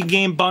all indie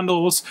game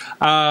bundles.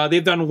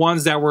 They've done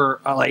ones that were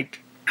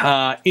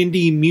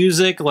indie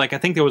music, like I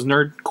think there was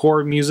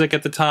nerdcore music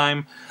at the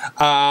time.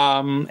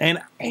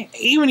 And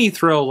even you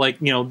throw the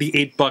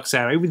 $8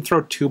 at it, even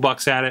throw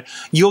 $2 at it,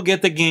 you'll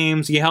get the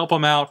games. You help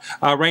them out.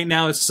 Right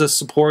now, it's to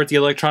support the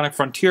Electronic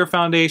Frontier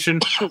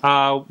Foundation,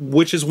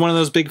 which is one of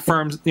those big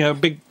firms,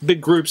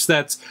 big groups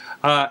that's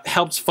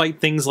helps fight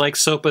things like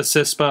SOPA,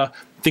 CISPA,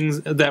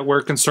 things that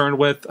we're concerned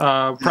with,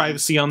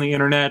 privacy on the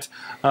internet,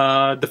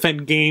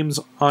 defend games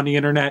on the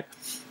internet,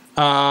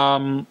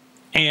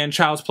 and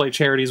child's play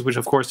charities, which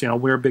of course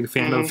we're a big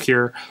fan of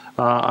here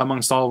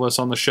amongst all of us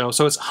on the show.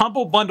 So it's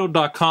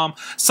humblebundle.com.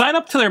 Sign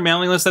up to their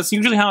mailing list. That's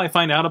usually how I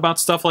find out about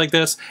stuff like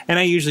this, and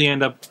I usually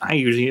end up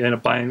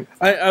buying.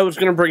 I was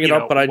going to bring it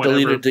up, but I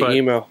deleted the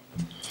email.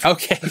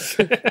 Okay.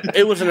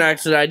 It was an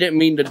accident. I didn't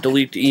mean to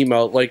delete the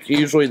email. Like,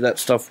 usually that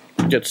stuff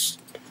sticks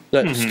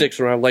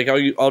around. Like,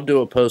 I'll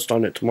do a post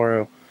on it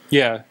tomorrow.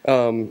 Yeah.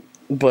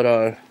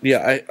 But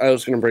yeah, I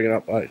was going to bring it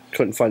up. I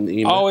couldn't find the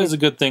email. Always a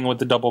good thing with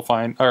the Double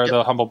Fine, or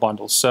the Humble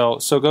Bundles. So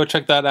go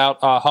check that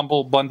out,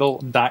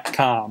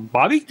 humblebundle.com.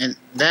 Bobby? And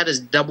that is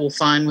double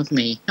fine with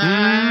me.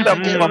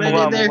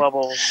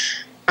 Double.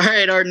 All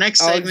right, our next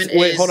segment is...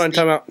 Wait, hold on,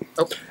 time out.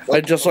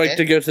 I'd just like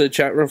to go to the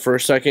chat room for a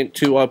second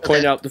to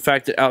point out the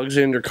fact that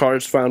Alexander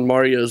Cars found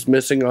Mario's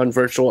missing on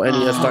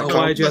virtualnes.com.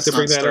 Why'd you have to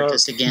bring that up?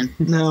 This again.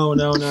 No.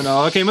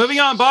 Okay, moving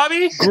on,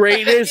 Bobby.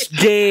 Greatest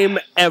game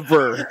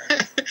ever.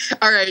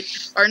 All right,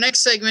 our next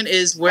segment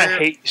is where I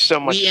hate so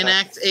much we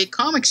enact a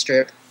comic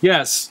strip.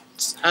 Yes.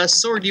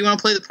 Sword, do you want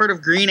to play the part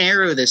of Green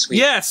Arrow this week?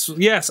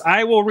 Yes.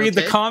 I will read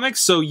the comics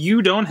so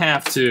you don't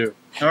have to.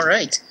 All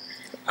right.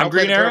 I'm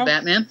Green play the part Arrow? of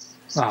Batman.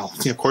 Oh,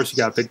 of course you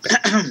got a big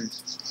bat.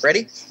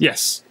 Ready?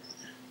 Yes.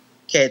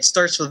 Okay, it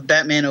starts with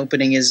Batman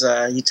opening his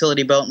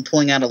utility belt and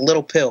pulling out a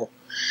little pill.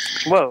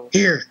 Whoa.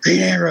 Here,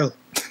 Green Arrow.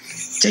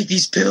 Take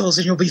these pills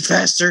and you'll be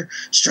faster,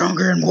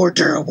 stronger, and more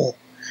durable.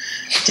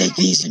 Take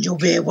these and you'll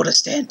be able to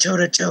stand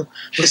toe-to-toe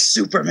with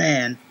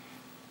Superman.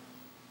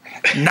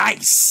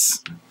 Nice.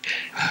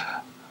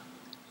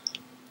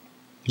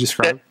 You just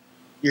cried?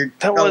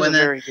 That wasn't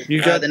very good.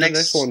 You got the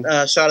next one.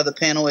 Shot of the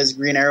panel is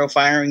Green Arrow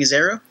firing his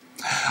arrow.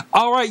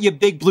 All right, you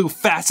big blue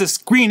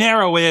fascist. Green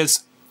Arrow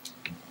is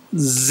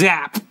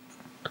zap.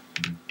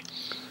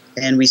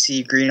 And we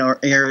see Green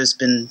Arrow's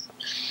been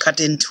cut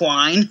in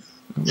twine.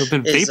 We've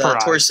been His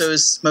vaporized. torso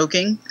is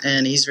smoking,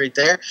 and he's right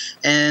there.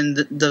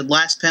 And the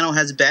last panel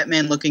has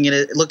Batman looking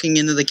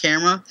into the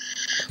camera.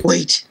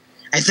 Wait,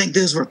 I think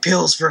those were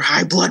pills for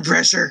high blood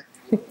pressure.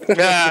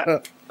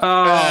 And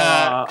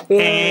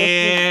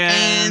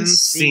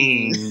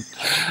scene.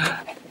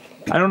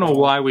 I don't know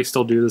why we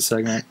still do this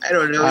segment. I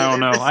don't know.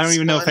 I don't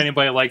even know if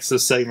anybody likes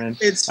this segment.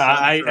 It's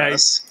fun for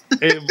us.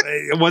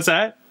 What's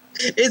that?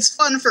 It's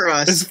fun for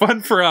us. It's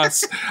fun for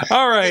us.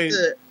 All right.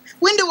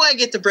 When do I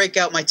get to break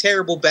out my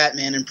terrible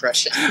Batman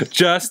impression?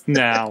 Just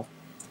now.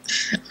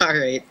 All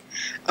right.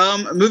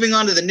 Moving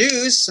on to the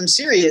news, some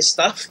serious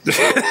stuff.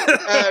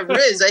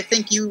 Rizz, I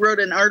think you wrote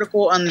an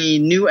article on the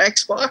new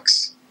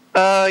Xbox.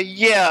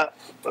 Yeah.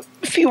 A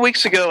few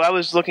weeks ago, I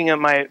was looking at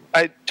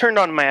I turned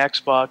on my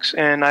Xbox,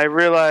 and I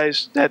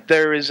realized that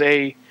there is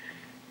a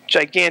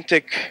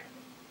gigantic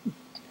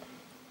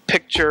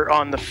picture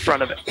on the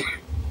front of it.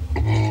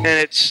 And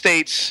it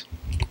states,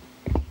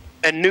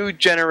 a new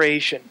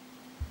generation,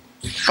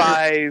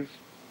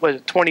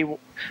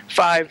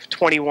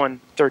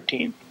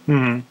 5/21/13.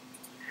 Mm-hmm.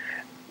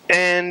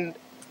 And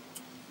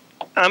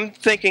I'm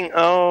thinking,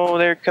 oh,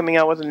 they're coming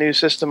out with a new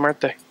system,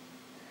 aren't they?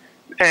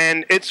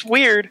 And it's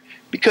weird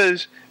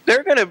because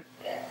they're going to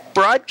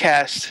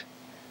broadcast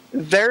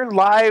their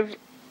live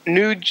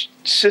new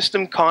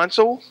system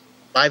console.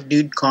 Live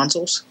dude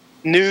consoles?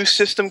 New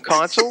system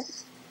console?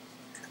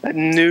 A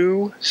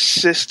new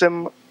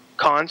system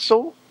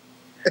console?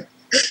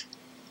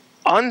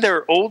 On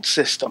their old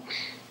system.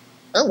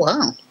 Oh,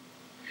 wow.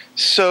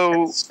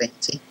 So, that's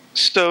fancy.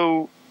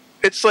 So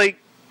it's like,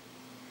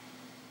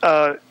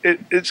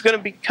 it's going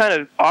to be kind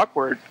of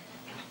awkward.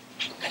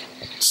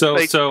 So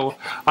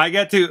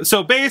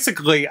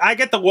basically, I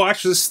get to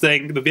watch this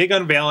thing, the big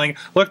unveiling,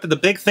 look at the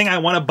big thing I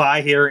want to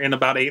buy here in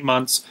about 8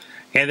 months,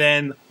 and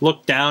then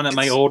look down at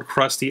my old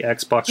crusty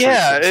Xbox.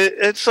 Yeah,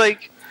 it's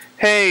like,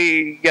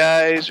 hey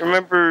guys,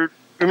 remember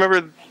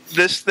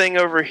this thing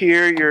over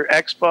here, your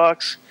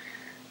Xbox?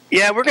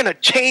 Yeah, we're gonna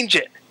change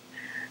it,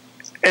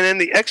 and then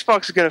the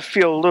Xbox is gonna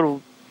feel a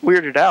little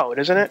weirded out,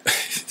 isn't it?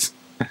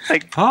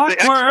 Like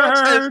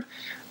awkward.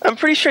 I'm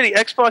pretty sure the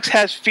Xbox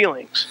has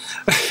feelings,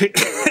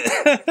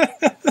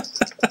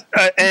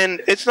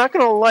 and it's not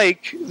gonna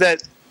like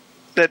that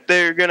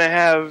they're gonna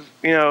have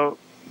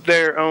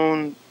their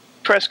own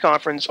press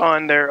conference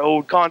on their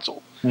old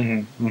console.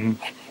 Mm-hmm,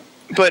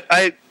 mm-hmm. But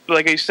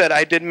like I said,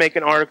 I did make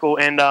an article,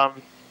 and I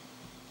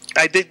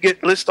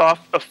did list off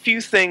a few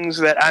things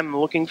that I'm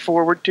looking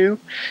forward to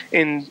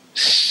in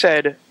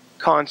said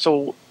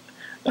console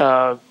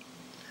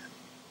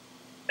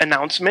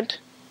announcement.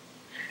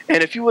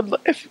 And if you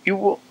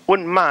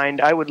wouldn't mind,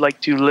 I would like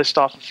to list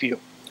off a few.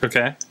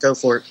 Okay, go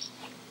for it.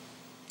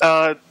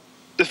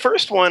 The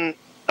first one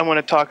I want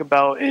to talk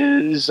about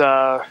is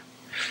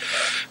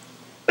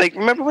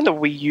remember when the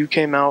Wii U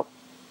came out,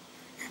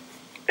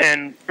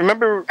 and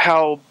remember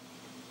how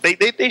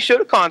they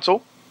showed a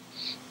console.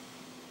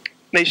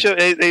 They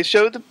even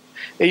showed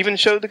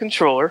the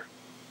controller.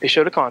 They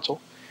showed a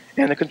console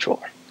and the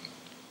controller.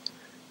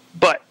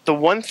 But the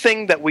one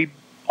thing that we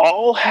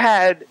all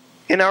had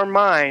in our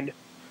mind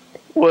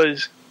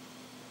was,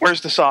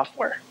 where's the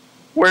software?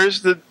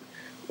 Where's the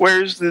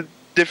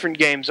different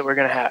games that we're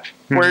gonna have?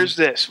 Mm-hmm. Where's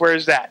this?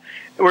 Where's that?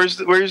 Where's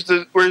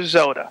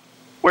Zelda?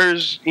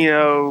 Where's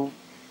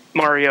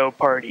Mario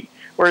Party?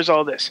 Where's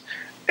all this?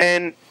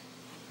 And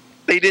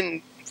they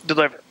didn't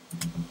deliver.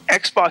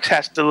 Xbox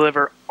has to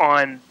deliver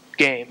on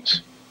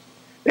games.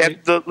 They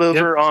have to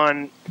deliver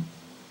on,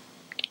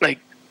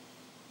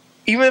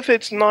 even if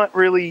it's not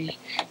really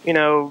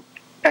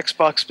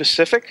Xbox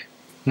specific.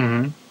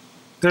 Mm-hmm.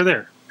 They're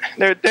there.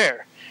 They're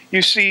there.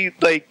 You see,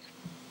 I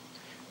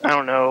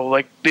don't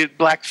know, the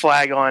Black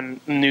Flag on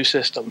the new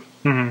system.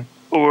 Mm-hmm.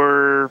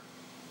 Or,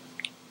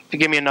 to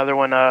give me another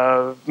one,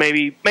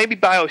 maybe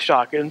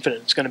BioShock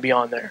Infinite is going to be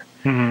on there.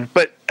 Mm-hmm.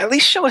 But at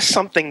least show us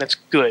something that's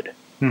good.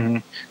 Mm-hmm.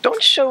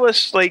 Don't show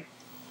us,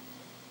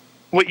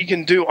 what you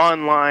can do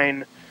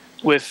online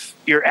with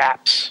your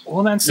apps.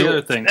 Well, that's the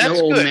other thing.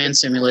 No old man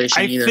simulation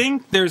either. I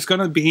think there's going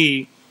to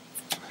be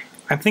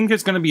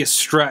a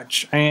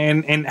stretch,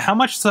 and how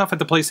much stuff at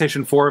the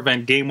PlayStation 4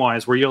 event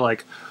game-wise where you're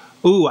like,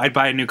 ooh, I'd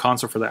buy a new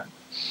console for that.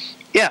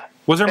 Yeah.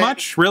 Was there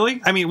much,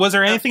 really? I mean, was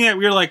there anything that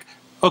we were like,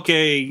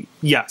 okay,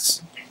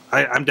 yes,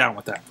 I'm down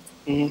with that?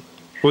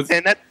 Mm-hmm.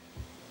 And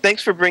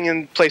thanks for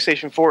bringing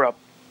PlayStation 4 up,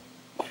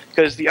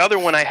 because the other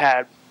one I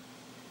had,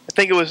 I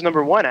think it was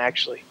number 1,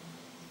 actually.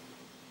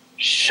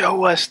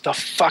 Show us the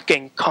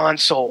fucking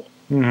console.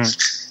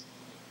 Mm-hmm.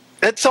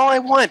 That's all I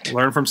want.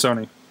 Learn from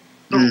Sony.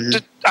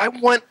 Mm-hmm.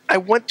 I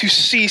want to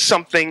see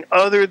something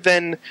other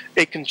than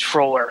a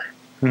controller.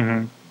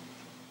 Mm-hmm.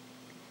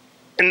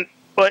 And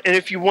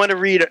if you want to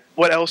read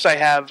what else I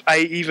have, I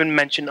even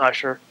mention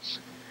Usher.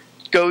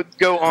 Go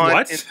on.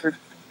 What?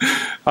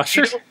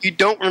 Usher? You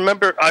don't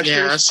remember Usher?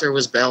 Yeah, Usher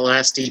was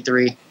last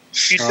E3.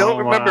 You don't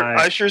remember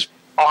Usher's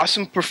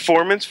awesome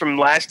performance from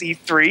last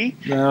E3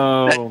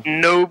 that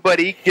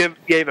nobody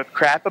gave a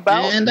crap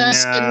about? And I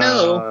said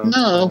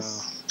no.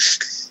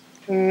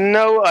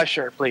 No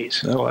Usher,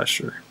 please. No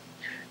Usher.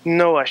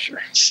 No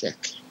Usher. Check.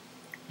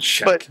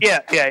 But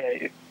yeah.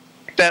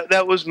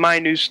 That was my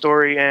news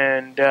story,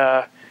 and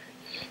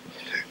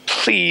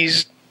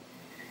please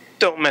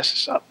don't mess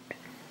us up.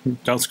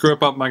 Don't screw up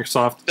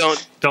Microsoft.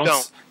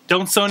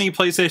 Don't Sony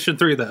PlayStation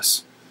 3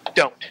 this.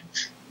 Don't.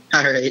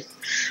 All right.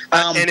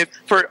 And if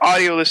for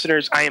audio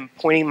listeners, I am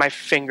pointing my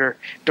finger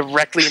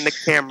directly in the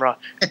camera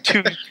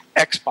to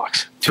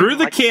Xbox. Through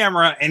the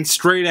camera and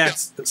straight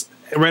at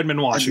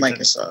Redmond, Washington.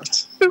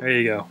 Microsoft. There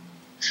you go.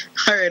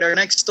 All right, our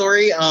next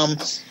story.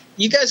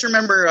 You guys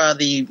remember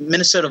the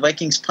Minnesota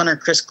Vikings punter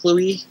Chris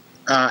Kluwe,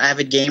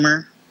 avid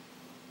gamer?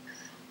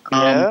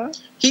 Yeah.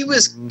 He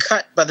was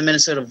cut by the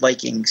Minnesota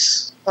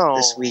Vikings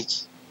this week.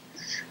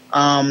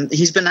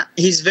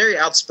 He's very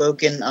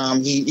outspoken.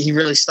 He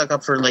really stuck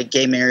up for like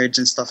gay marriage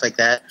and stuff like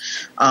that.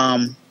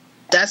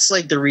 That's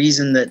like the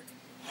reason that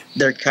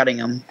they're cutting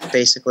him,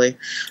 basically.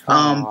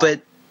 But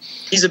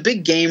he's a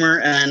big gamer,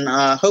 and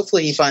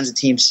hopefully he finds a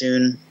team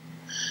soon.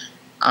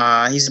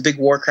 He's a big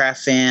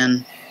Warcraft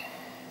fan.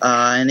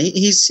 And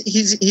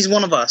he's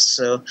one of us.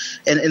 So,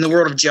 in the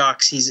world of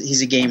jocks,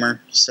 he's a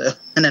gamer. So,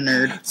 and a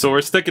nerd. So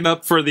we're sticking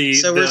up for the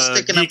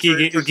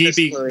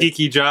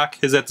geeky jock.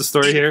 Is that the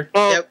story here?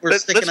 Well, yep,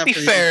 let's be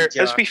fair.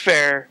 Let's be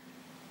fair.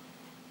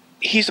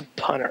 He's a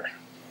punter.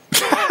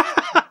 So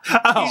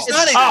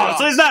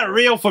he's not a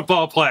real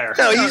football player.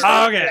 No, he's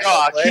not a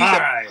jock. He's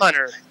a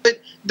punter. But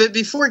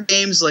before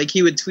games, like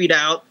he would tweet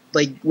out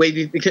like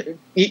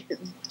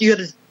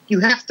because you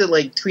have to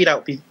like tweet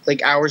out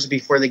like hours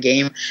before the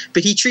game,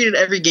 but he treated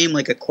every game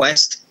like a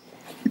quest.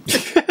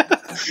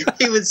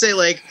 He would say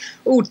like,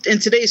 "Oh, in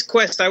today's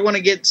quest, I want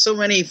to get so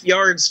many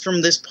yards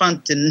from this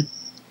punt," and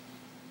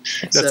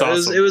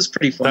awesome. It was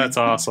pretty fun. That's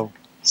awesome.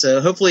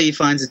 So hopefully he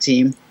finds a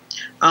team.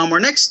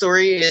 Our next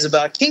story is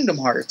about Kingdom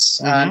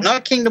Hearts.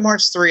 Not Kingdom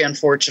Hearts 3,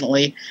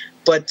 unfortunately,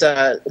 but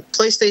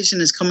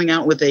PlayStation is coming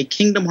out with a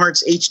Kingdom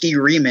Hearts HD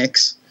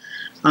remix.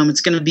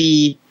 It's going to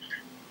be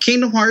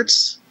Kingdom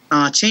Hearts.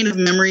 Chain of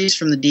Memories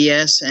from the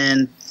DS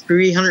and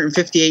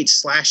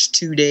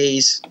 358/2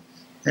 days.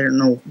 I don't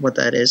know what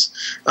that is.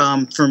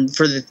 For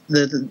the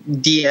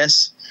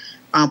DS,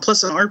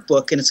 plus an art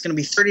book, and it's going to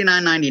be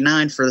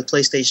 $39.99 for the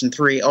PlayStation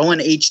 3, all in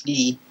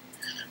HD.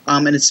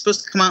 And it's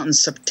supposed to come out in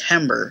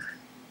September.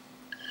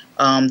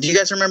 Do you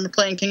guys remember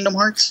playing Kingdom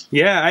Hearts?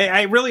 Yeah,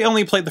 I really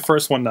only played the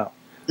first one though.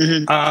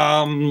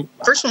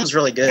 First one was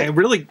really good. It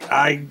was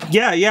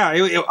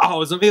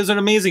an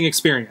amazing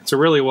experience. It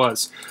really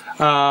was.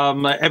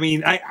 I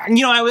mean,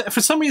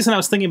 for some reason I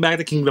was thinking back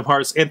to Kingdom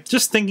Hearts and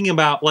just thinking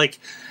about like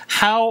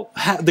how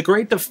the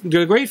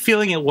great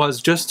feeling it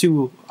was just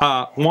to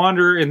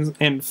wander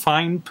and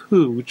find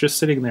Pooh just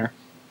sitting there.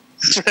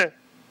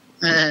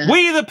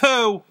 We the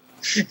Pooh.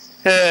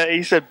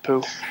 He said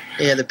Pooh.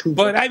 Yeah, the Pooh.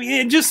 But I mean,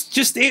 it just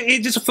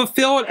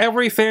fulfilled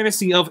every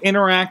fantasy of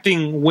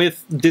interacting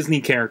with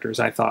Disney characters.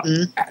 I thought.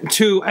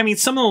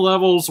 Some of the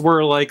levels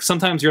were like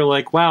sometimes you're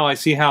like, wow, I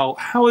see how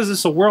is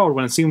this a world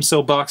when it seems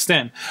so boxed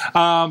in.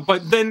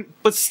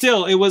 But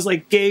still, it was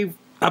like gave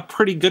a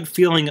pretty good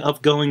feeling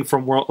of going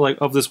from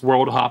this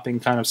world hopping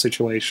kind of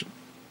situation.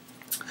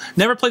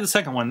 Never played the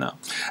second one though.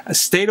 I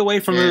stayed away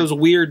from those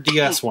weird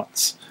DS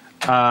ones.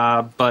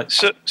 But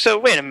so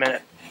wait a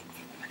minute.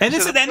 And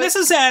this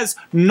is as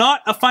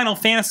not a Final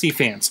Fantasy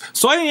fans,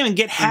 so I didn't even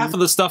get half of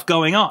the stuff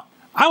going on.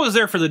 I was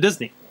there for the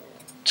Disney.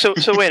 So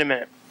wait a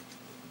minute.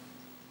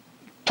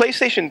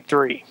 PlayStation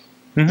 3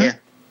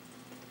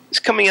 is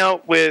coming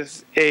out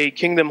with a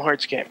Kingdom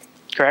Hearts game,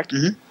 correct?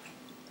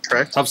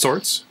 Correct. Of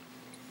sorts.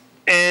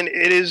 And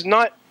it is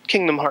not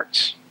Kingdom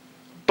Hearts,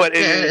 but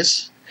it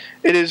is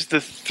the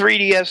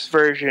 3DS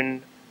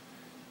version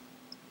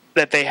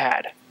that they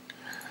had.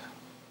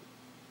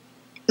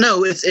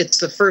 No, it's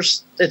the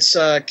first. It's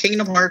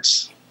Kingdom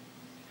Hearts.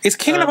 It's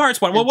Kingdom Hearts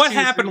 1. Well, what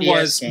happened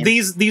was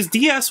these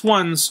DS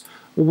ones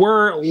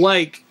were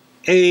like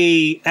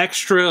a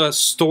extra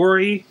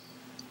story.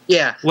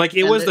 Yeah, like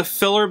it was the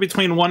filler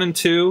between 1 and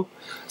 2.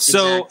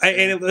 So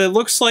and it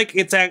looks like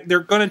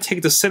they're going to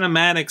take the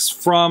cinematics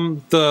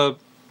from the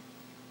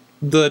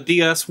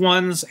DS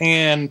ones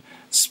and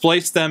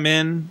splice them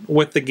in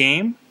with the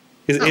game.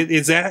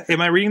 Is that? Am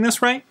I reading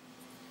this right?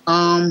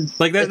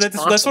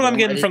 That's what I'm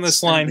getting from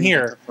this line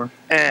here.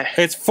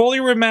 It's fully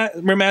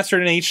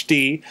remastered in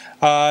HD.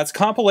 It's a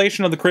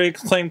compilation of the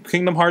critically acclaimed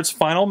Kingdom Hearts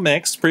Final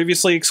Mix,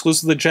 previously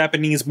exclusive to the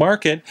Japanese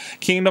market.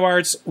 Kingdom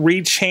Hearts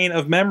Read Chain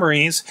of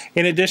Memories.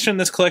 In addition,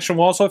 this collection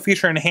will also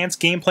feature enhanced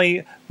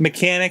gameplay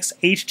mechanics,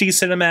 HD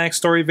cinematic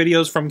story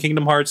videos from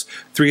Kingdom Hearts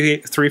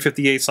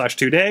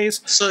 358/2 days.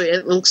 So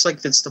it looks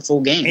like it's the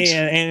full game.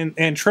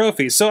 And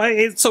trophies. So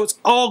it's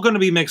all going to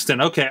be mixed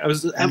in. Okay,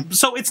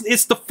 so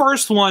it's the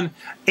first one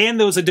and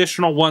those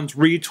additional ones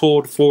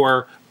retooled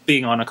for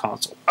being on a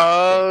console.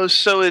 Oh,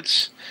 so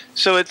it's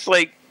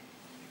like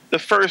the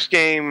first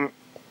game,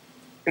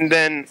 and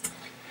then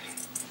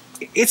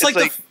it's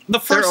like the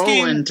first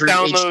game through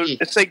download. HD.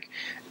 It's like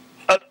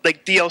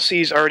like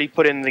DLCs already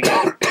put in the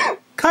game.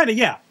 Kind of,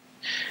 yeah.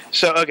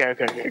 So okay.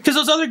 Because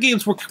those other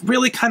games were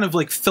really kind of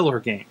like filler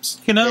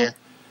games, you know. Yeah.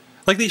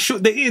 Like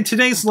they in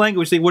today's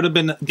language, they would have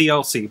been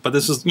DLC, but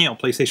this is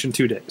PlayStation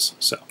 2 days.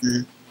 So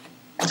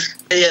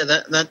yeah,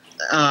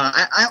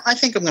 I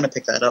think I'm going to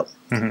pick that up.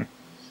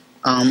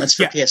 It's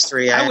for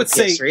PS3. I would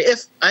say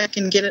if I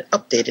can get it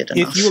updated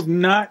enough. If you have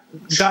not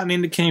gotten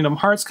into Kingdom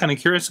Hearts, kind of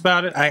curious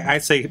about it,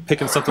 I'd say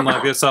picking something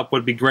like this up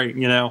would be great.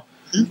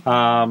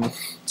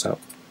 So.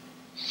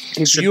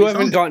 If you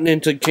haven't gotten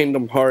into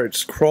Kingdom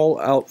Hearts, crawl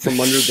out from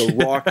under the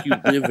rock you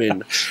live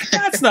in.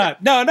 That's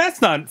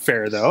not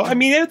fair, though. I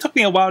mean, it took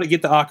me a while to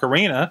get the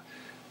Ocarina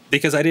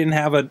because I didn't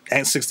have a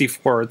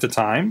N64 at the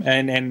time,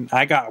 and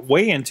I got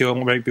way into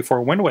it right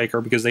before Wind Waker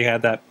because they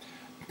had that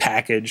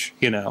package,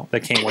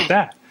 that came with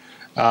that.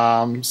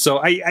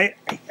 So I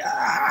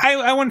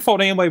wouldn't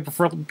fault anybody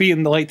for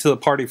being late to the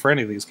party for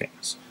any of these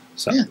games.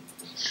 So, yeah.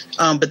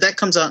 But that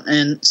comes out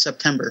in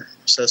September,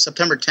 so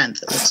September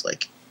 10th. It looks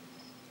like.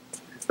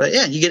 But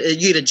yeah, you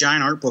get a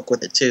giant art book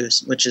with it too,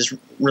 which is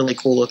really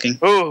cool looking.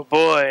 Oh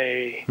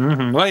boy!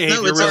 Well, hey,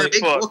 no, it's a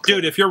big book,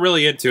 dude. If you're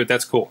really into it,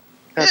 that's cool.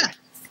 Yeah,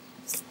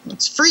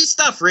 it's free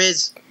stuff,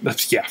 Rizz.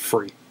 Yeah,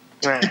 free.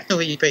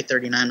 Well, you pay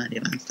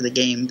 $39.99 for the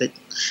game, but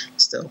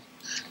still.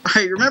 All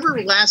right,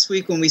 remember last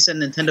week when we said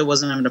Nintendo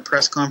wasn't having a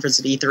press conference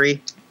at E3?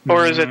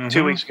 Or is it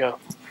 2 weeks ago?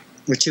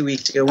 Or 2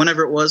 weeks ago,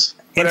 whenever it was.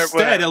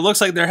 Instead, it looks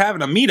like they're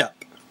having a meetup.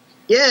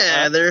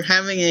 Yeah, they're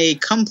having a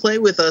come play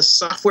with us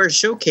software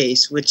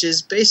showcase, which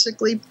is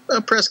basically a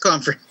press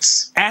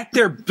conference. At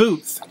their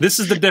booth. This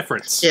is the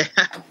difference. Yeah.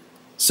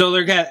 So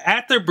they're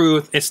at their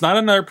booth. It's not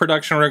another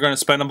production where they're going to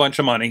spend a bunch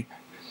of money.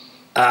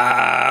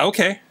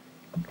 Okay.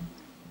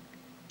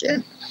 Yeah.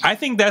 I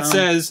think that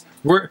says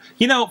we're,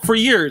 for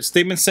years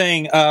they've been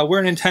saying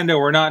we're Nintendo,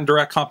 we're not in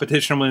direct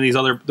competition with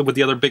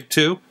the other big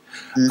two.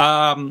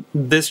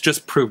 This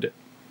just proved it.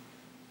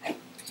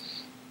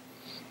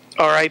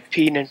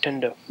 R.I.P.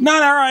 Nintendo.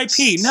 Not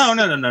R.I.P. No.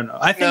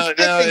 I think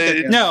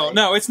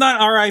no. It's not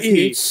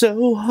R.I.P. It's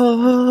so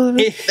hard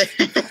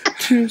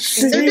to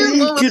say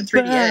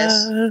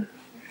goodbye.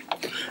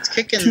 It's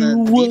kicking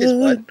the Vita's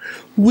butt.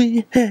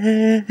 We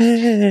had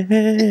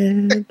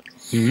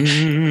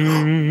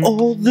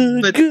all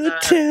the good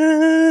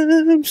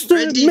times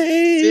that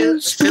made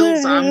us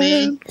glad.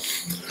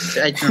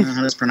 I don't know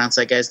how to pronounce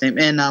that guy's name.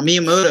 And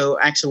Miyamoto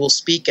actually will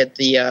speak at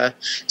the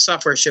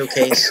software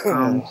showcase.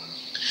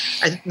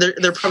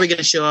 They're probably going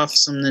to show off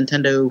some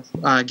Nintendo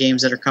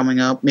games that are coming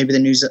up. Maybe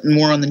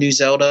more on the new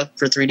Zelda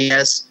for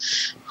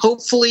 3DS.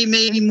 Hopefully,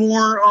 maybe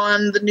more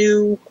on the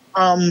new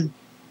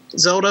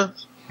Zelda,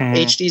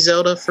 HD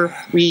Zelda for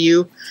Wii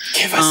U.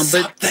 Give us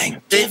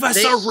something. Give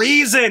us a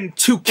reason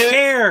to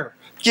care.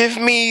 Give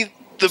me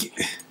the.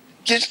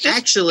 Just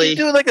actually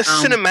do like a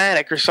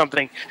cinematic or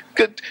something.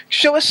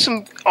 Show us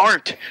some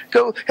art.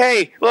 Go,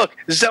 hey, look,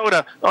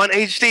 Zelda on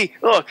HD.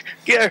 Look,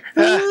 yeah.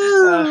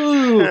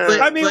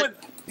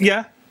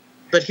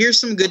 But here's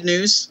some good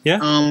news. Yeah.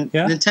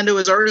 Nintendo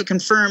has already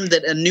confirmed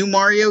that a new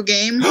Mario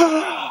game,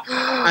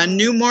 a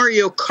new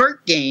Mario Kart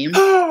game,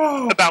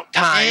 about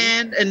time,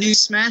 and a new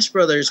Smash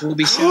Brothers will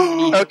be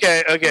soon.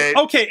 Okay.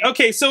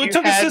 So it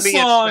took us this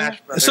long.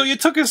 So it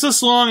took us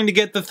this long to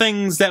get the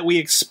things that we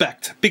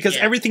expect because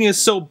everything is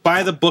so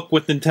by the book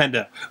with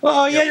Nintendo.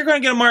 Oh yeah, you're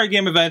going to get a Mario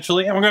game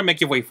eventually, and we're going to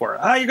make you wait for it.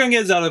 You're going to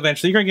get Zelda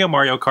eventually. You're going to get a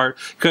Mario Kart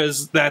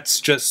because that's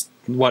just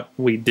what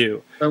we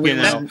do.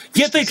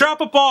 Yet they drop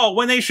a ball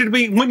when they should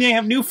be when they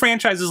have new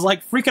franchises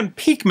like freaking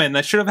Pikmin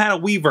that should have had a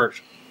Wii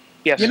version.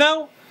 Yes.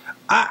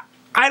 I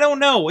don't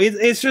know.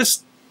 It's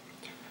just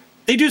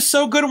they do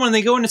so good when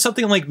they go into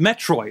something like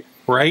Metroid,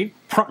 right?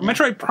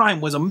 Metroid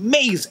Prime was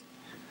amazing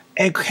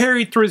and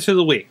carried through to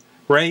the Wii,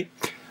 right?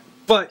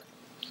 But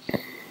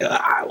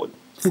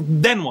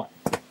then what?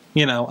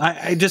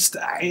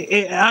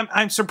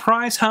 I'm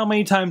surprised how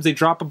many times they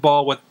drop a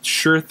ball with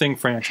sure thing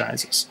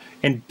franchises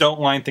and don't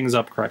line things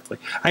up correctly.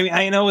 I mean,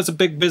 I know it's a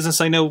big business.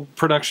 I know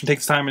production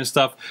takes time and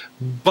stuff,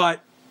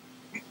 but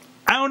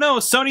I don't know.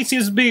 Sony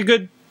seems to be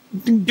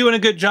doing a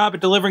good job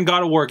at delivering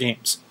God of War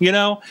games,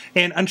 and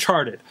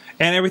Uncharted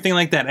and everything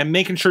like that, and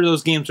making sure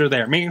those games are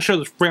there, making sure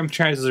those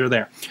franchises are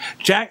there.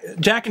 Jack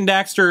and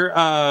Daxter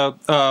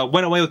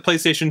went away with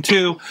PlayStation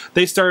 2.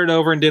 They started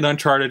over and did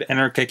Uncharted and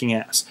are kicking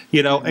ass.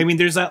 I mean,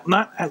 there's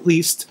not at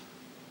least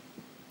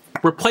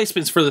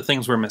replacements for the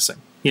things we're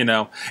missing,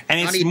 and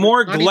it's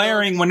more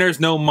glaring when there's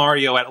no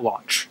Mario at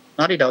launch.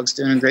 Naughty Dog's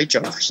doing a great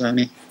job for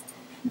Sony.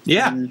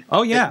 Yeah. And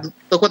yeah.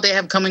 Look what they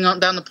have coming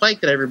on down the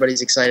pike that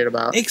everybody's excited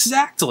about.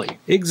 Exactly.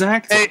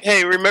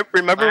 Hey,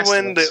 remember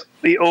when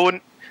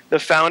the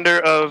founder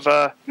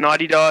of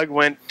Naughty Dog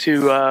went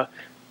to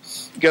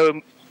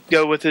go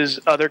with his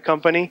other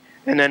company,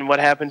 and then what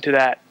happened to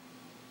that?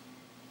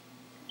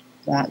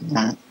 Wah,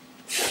 wah.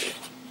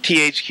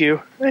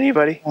 THQ.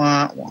 Anybody?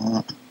 Wah,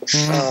 wah.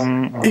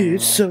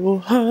 It's so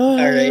hard. All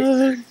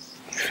right.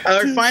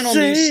 Our final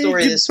news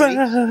story this week,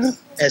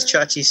 as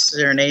Chachi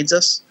serenades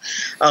us,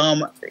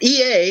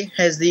 EA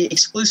has the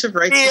exclusive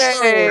rights to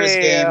Star Wars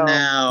game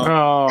now.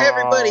 Oh.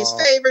 Everybody's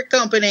favorite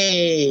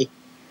company.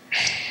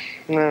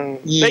 Yeah.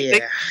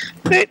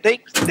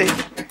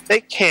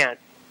 They can't.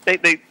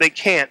 They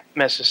can't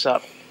mess this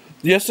up.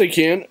 Yes, they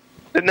can.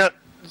 No,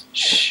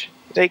 shh,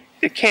 they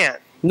can't.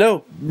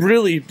 No,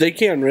 really, they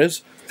can,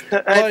 Rizz.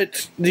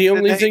 But the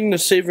only thing the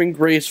saving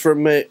grace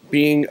from it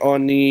being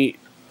on I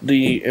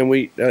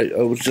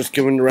was just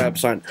given the rap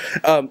sign.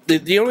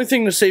 The only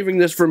thing that's saving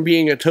this from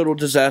being a total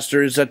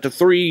disaster is that the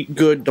 3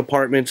 good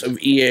departments of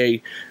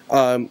EA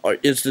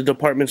is the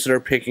departments that are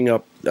picking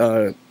up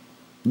the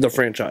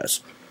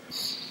franchise.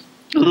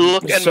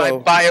 Look at my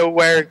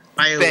BioWare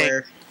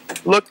thing.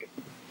 Look,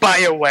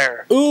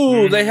 BioWare.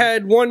 Ooh, they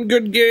had 1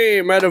 good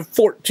game out of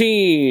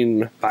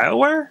 14.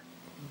 BioWare?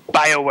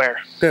 BioWare.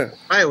 Yeah.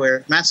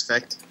 BioWare, Mass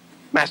Effect.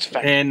 Mass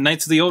Effect. And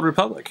Knights of the Old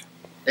Republic.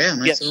 Yeah,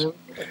 Yes.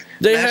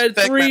 They Mass had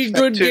Effect, 3 Mass Effect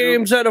good 2.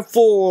 games out of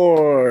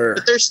 4.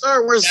 But they're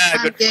Star Wars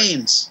Yeah, good point.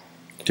 games.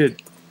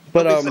 Dude.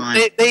 But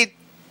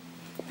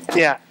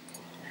yeah.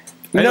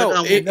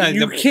 no,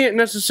 you can't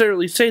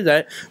necessarily say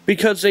that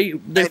because they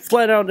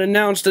flat out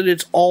announced that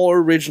it's all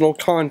original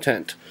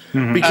content.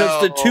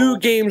 Because the 2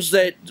 games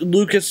that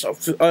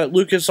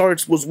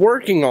LucasArts was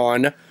working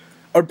on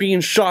are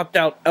being shopped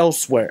out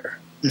elsewhere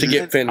to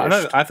get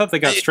finished. I thought they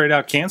got straight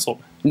out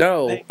canceled.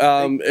 No,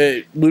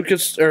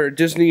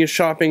 Disney is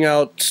shopping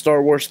out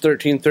Star Wars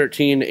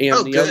 1313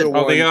 and the other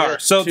one. Oh, they are.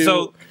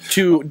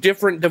 To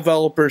different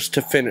developers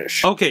to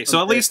finish. Okay,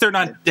 so at least they're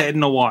not dead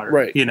in the water,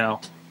 right? You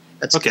know.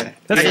 That's okay.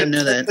 Good. I didn't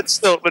know that. But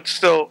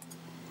still.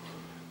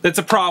 That's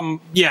a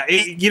problem. Yeah,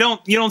 you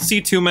don't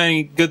see too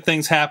many good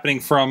things happening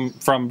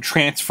from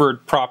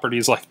transferred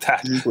properties like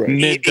that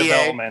mid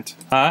development,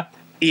 huh?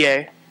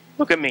 EA,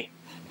 look at me.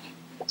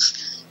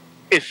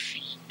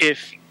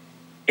 If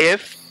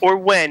or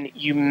when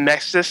you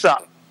mess this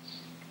up,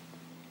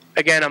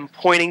 again, I'm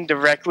pointing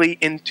directly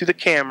into the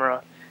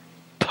camera,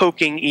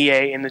 poking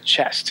EA in the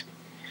chest.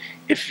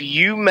 If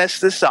you mess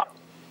this up,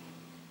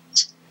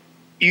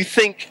 you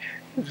think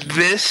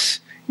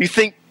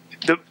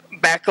the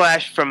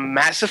backlash from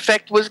Mass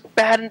Effect was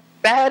bad?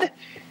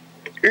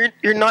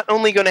 You're not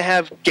only going to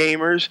have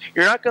gamers,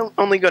 you're not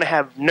only going to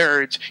have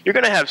nerds, you're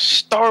going to have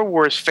Star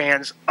Wars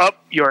fans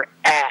up your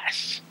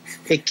ass.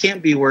 It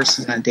can't be worse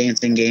than that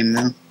dancing game,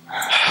 though.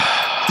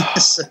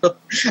 So, all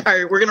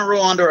right, we're going to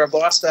roll on to our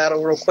boss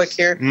battle real quick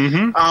here.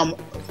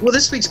 Well,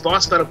 this week's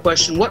boss battle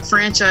question, what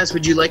franchise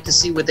would you like to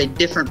see with a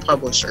different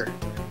publisher?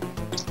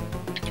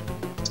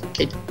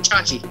 Okay,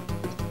 Chachi.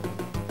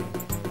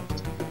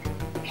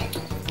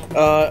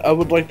 I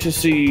would like to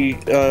see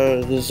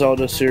the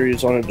Zelda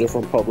series on a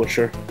different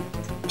publisher.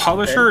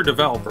 Publisher or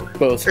developer?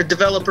 Both. Or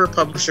developer,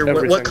 publisher.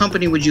 What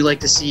company would you like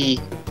to see?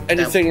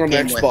 Anything on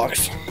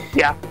Xbox.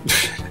 Yeah.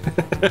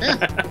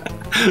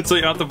 So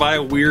you don't have to buy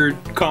a weird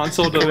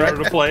console in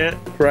order to play it?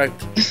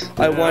 Correct.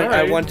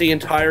 I want the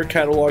entire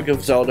catalog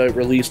of Zelda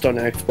released on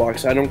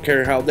Xbox. I don't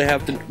care how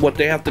what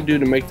they have to do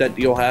to make that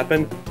deal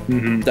happen.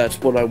 That's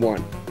what I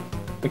want.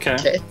 Okay.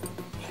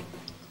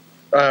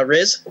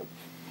 Rizz?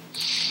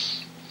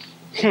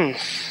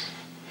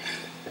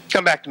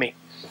 Come back to me.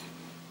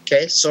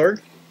 Okay,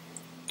 Sorg?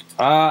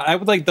 I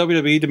would like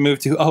WWE to move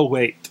to. Oh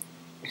wait.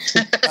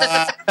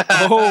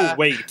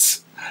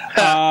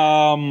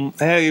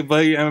 Hey,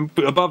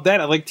 but above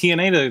that, I'd like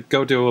TNA to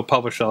go to a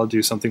publisher. I'll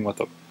do something with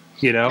them.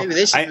 You know,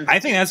 I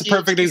think that's a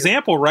perfect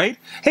example, right?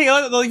 Hey,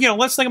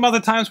 let's think about the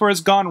times where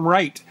it's gone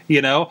right.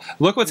 You know,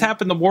 look what's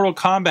happened to Mortal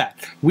Kombat.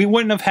 We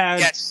wouldn't have had.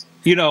 Yes.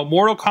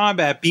 Mortal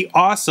Kombat be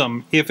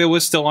awesome if it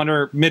was still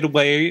under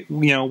Midway,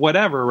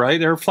 whatever, right?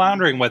 They're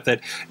floundering with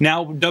it.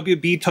 Now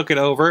WB took it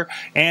over,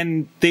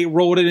 and they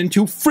rolled it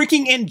into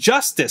freaking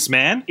Injustice,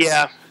 man.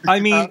 Yeah. I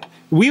mean,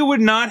 we would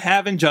not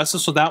have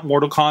Injustice without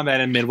Mortal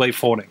Kombat and Midway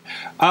folding.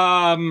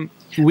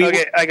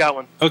 Okay, I got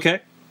one. Okay.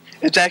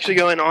 It's actually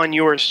going on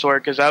yours, Sorg,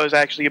 because I was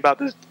actually about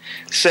to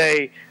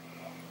say,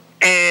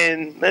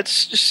 and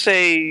let's just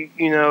say,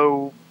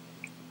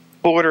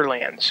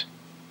 Borderlands.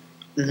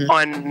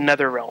 On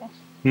NetherRealm.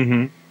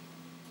 Oh,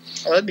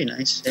 that'd be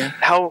nice. Yeah.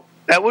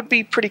 That would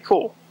be pretty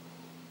cool.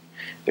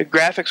 The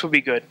graphics would be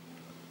good.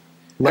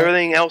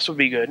 Everything else would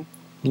be good.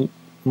 And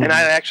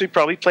I'd actually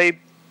probably play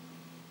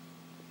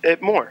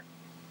it more.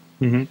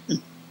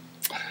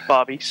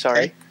 Bobby,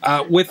 sorry.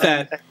 With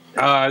that,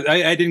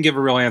 I didn't give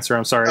a real answer.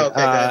 I'm sorry.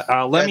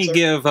 Okay, let me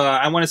give.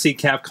 I want to see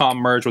Capcom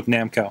merge with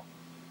Namco.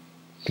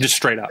 Just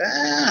straight up.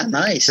 Ah,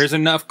 nice. There's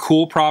enough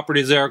cool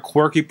properties there,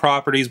 quirky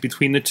properties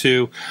between the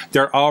two.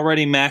 They're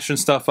already mashing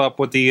stuff up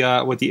with the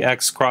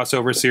X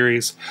crossover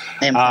series.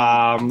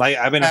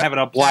 I've been having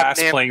a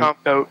blast playing.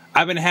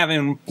 I've been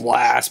having a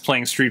blast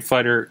playing Street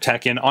Fighter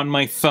Tekken on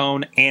my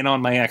phone and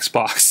on my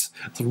Xbox.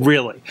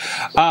 Really.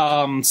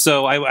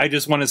 So I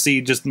just want to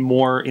see just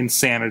more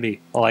insanity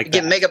like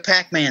Get that. Mega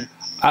Pac-Man.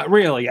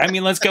 Really, I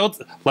mean, let's go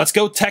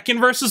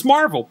Tekken versus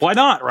Marvel. Why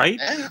not, right?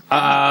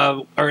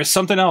 Or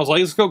something else.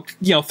 Like, let's go,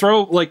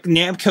 throw like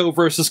Namco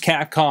versus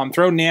Capcom.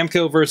 Throw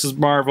Namco versus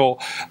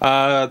Marvel.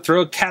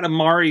 Throw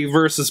Katamari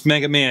versus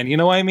Mega Man. You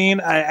know what I mean?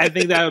 I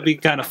think that would be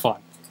kind of fun.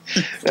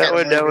 That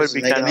would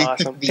be kind of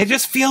awesome. It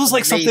just feels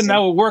like something that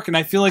would work, and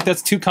I feel like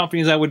that's two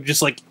companies that would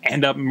just like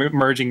end up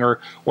merging, or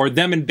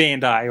them and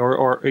Bandai,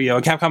 or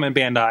Capcom and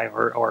Bandai,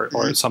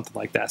 or something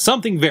like that.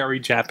 Something very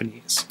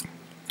Japanese.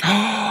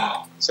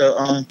 So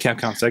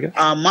Capcom Sega.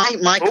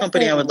 My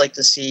company I would like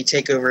to see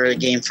take over a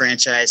game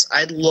franchise.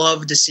 I'd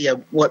love to see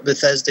what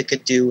Bethesda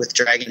could do with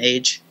Dragon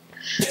Age.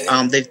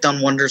 They've done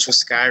wonders with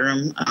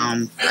Skyrim.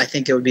 I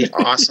think it would be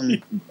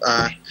awesome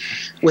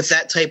with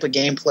that type of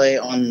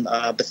gameplay on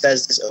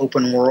Bethesda's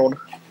open world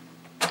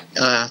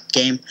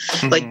game,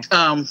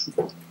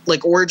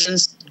 like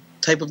Origins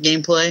type of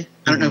gameplay.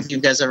 I don't know if you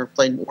guys ever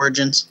played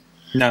Origins.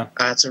 No.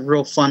 It's a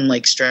real fun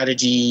like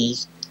strategy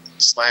 /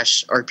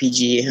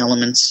 RPG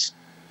elements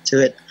to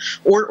it,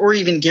 or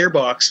even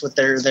Gearbox with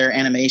their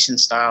animation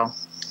style,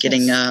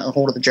 getting a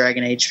hold of the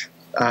Dragon Age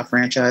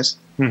franchise.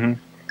 I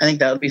think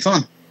that would be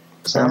fun.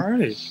 So, all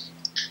right.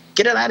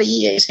 Get it out of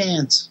EA's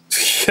hands.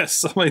 Yes,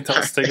 somebody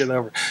else take it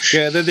over.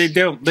 Yeah, they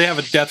do. They have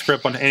a death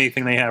grip on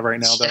anything they have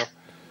right now, though,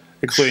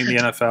 including the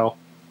NFL. All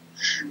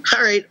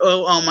right.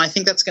 I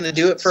think that's going to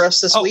do it for us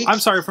this week. I'm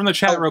sorry. From the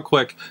chat, real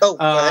quick. Go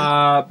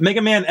ahead.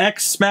 Mega Man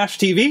X Smash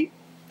TV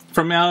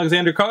from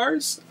Alexander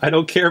Cars. I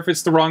don't care if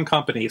it's the wrong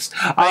companies.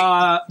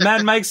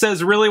 Mad Mike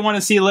says, really want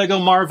to see Lego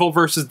Marvel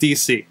versus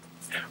DC.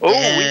 Oh,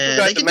 we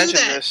forgot to mention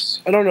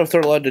this. I don't know if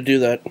they're allowed to do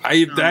that.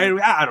 I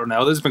don't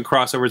know. There's been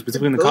crossovers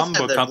between the comic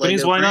book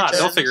companies. Why not?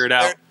 They'll figure it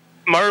out.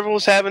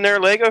 Marvel's having their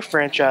Lego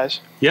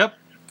franchise. Yep.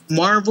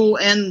 Marvel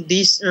and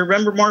DC.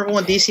 Remember, Marvel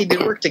and DC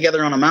did work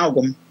together on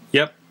Amalgam.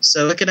 Yep.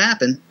 So it could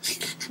happen.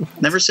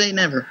 Never say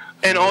never.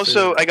 And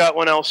also, I got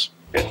one else.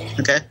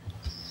 Okay.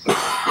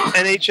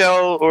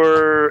 NHL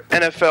or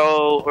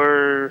NFL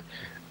or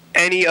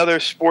any other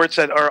sports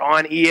that are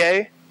on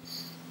EA,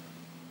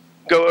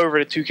 go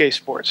over to 2K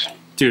Sports.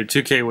 Dude,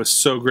 2K was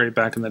so great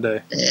back in the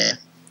day. Yeah.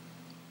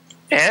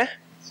 Eh?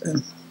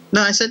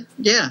 No, I said,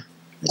 yeah.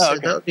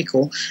 That would be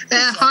cool.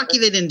 Hockey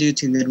they didn't do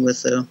too good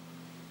with, though.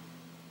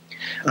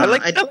 I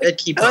like NFL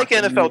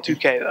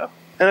 2K, though.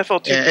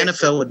 NFL 2K. Yeah,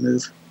 NFL would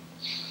move.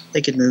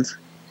 They could move.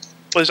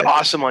 It was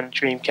awesome on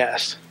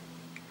Dreamcast.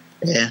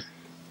 Yeah.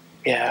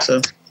 Yeah.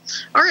 So,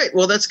 all right.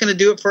 Well, that's going to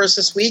do it for us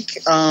this week.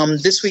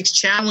 This week's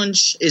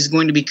challenge is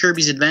going to be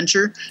Kirby's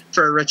Adventure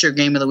for our Retro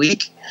Game of the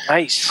Week.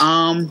 Nice.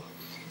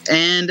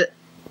 And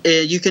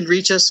you can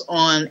reach us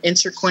on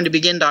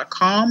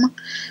insertcointobegin.com.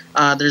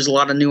 There's a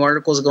lot of new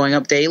articles going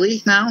up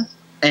daily now.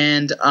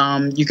 And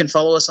you can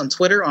follow us on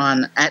Twitter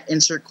on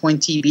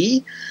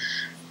 @InsertCoinTB.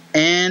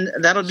 And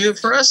that'll do it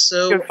for us.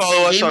 So you can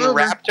follow us on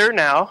Raptor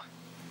now.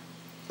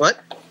 What?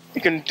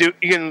 You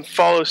can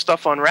follow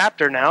stuff on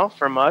Raptor now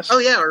from us. Oh,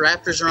 yeah. Our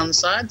Raptors are on the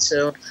side.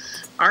 So,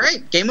 all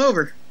right. Game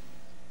over.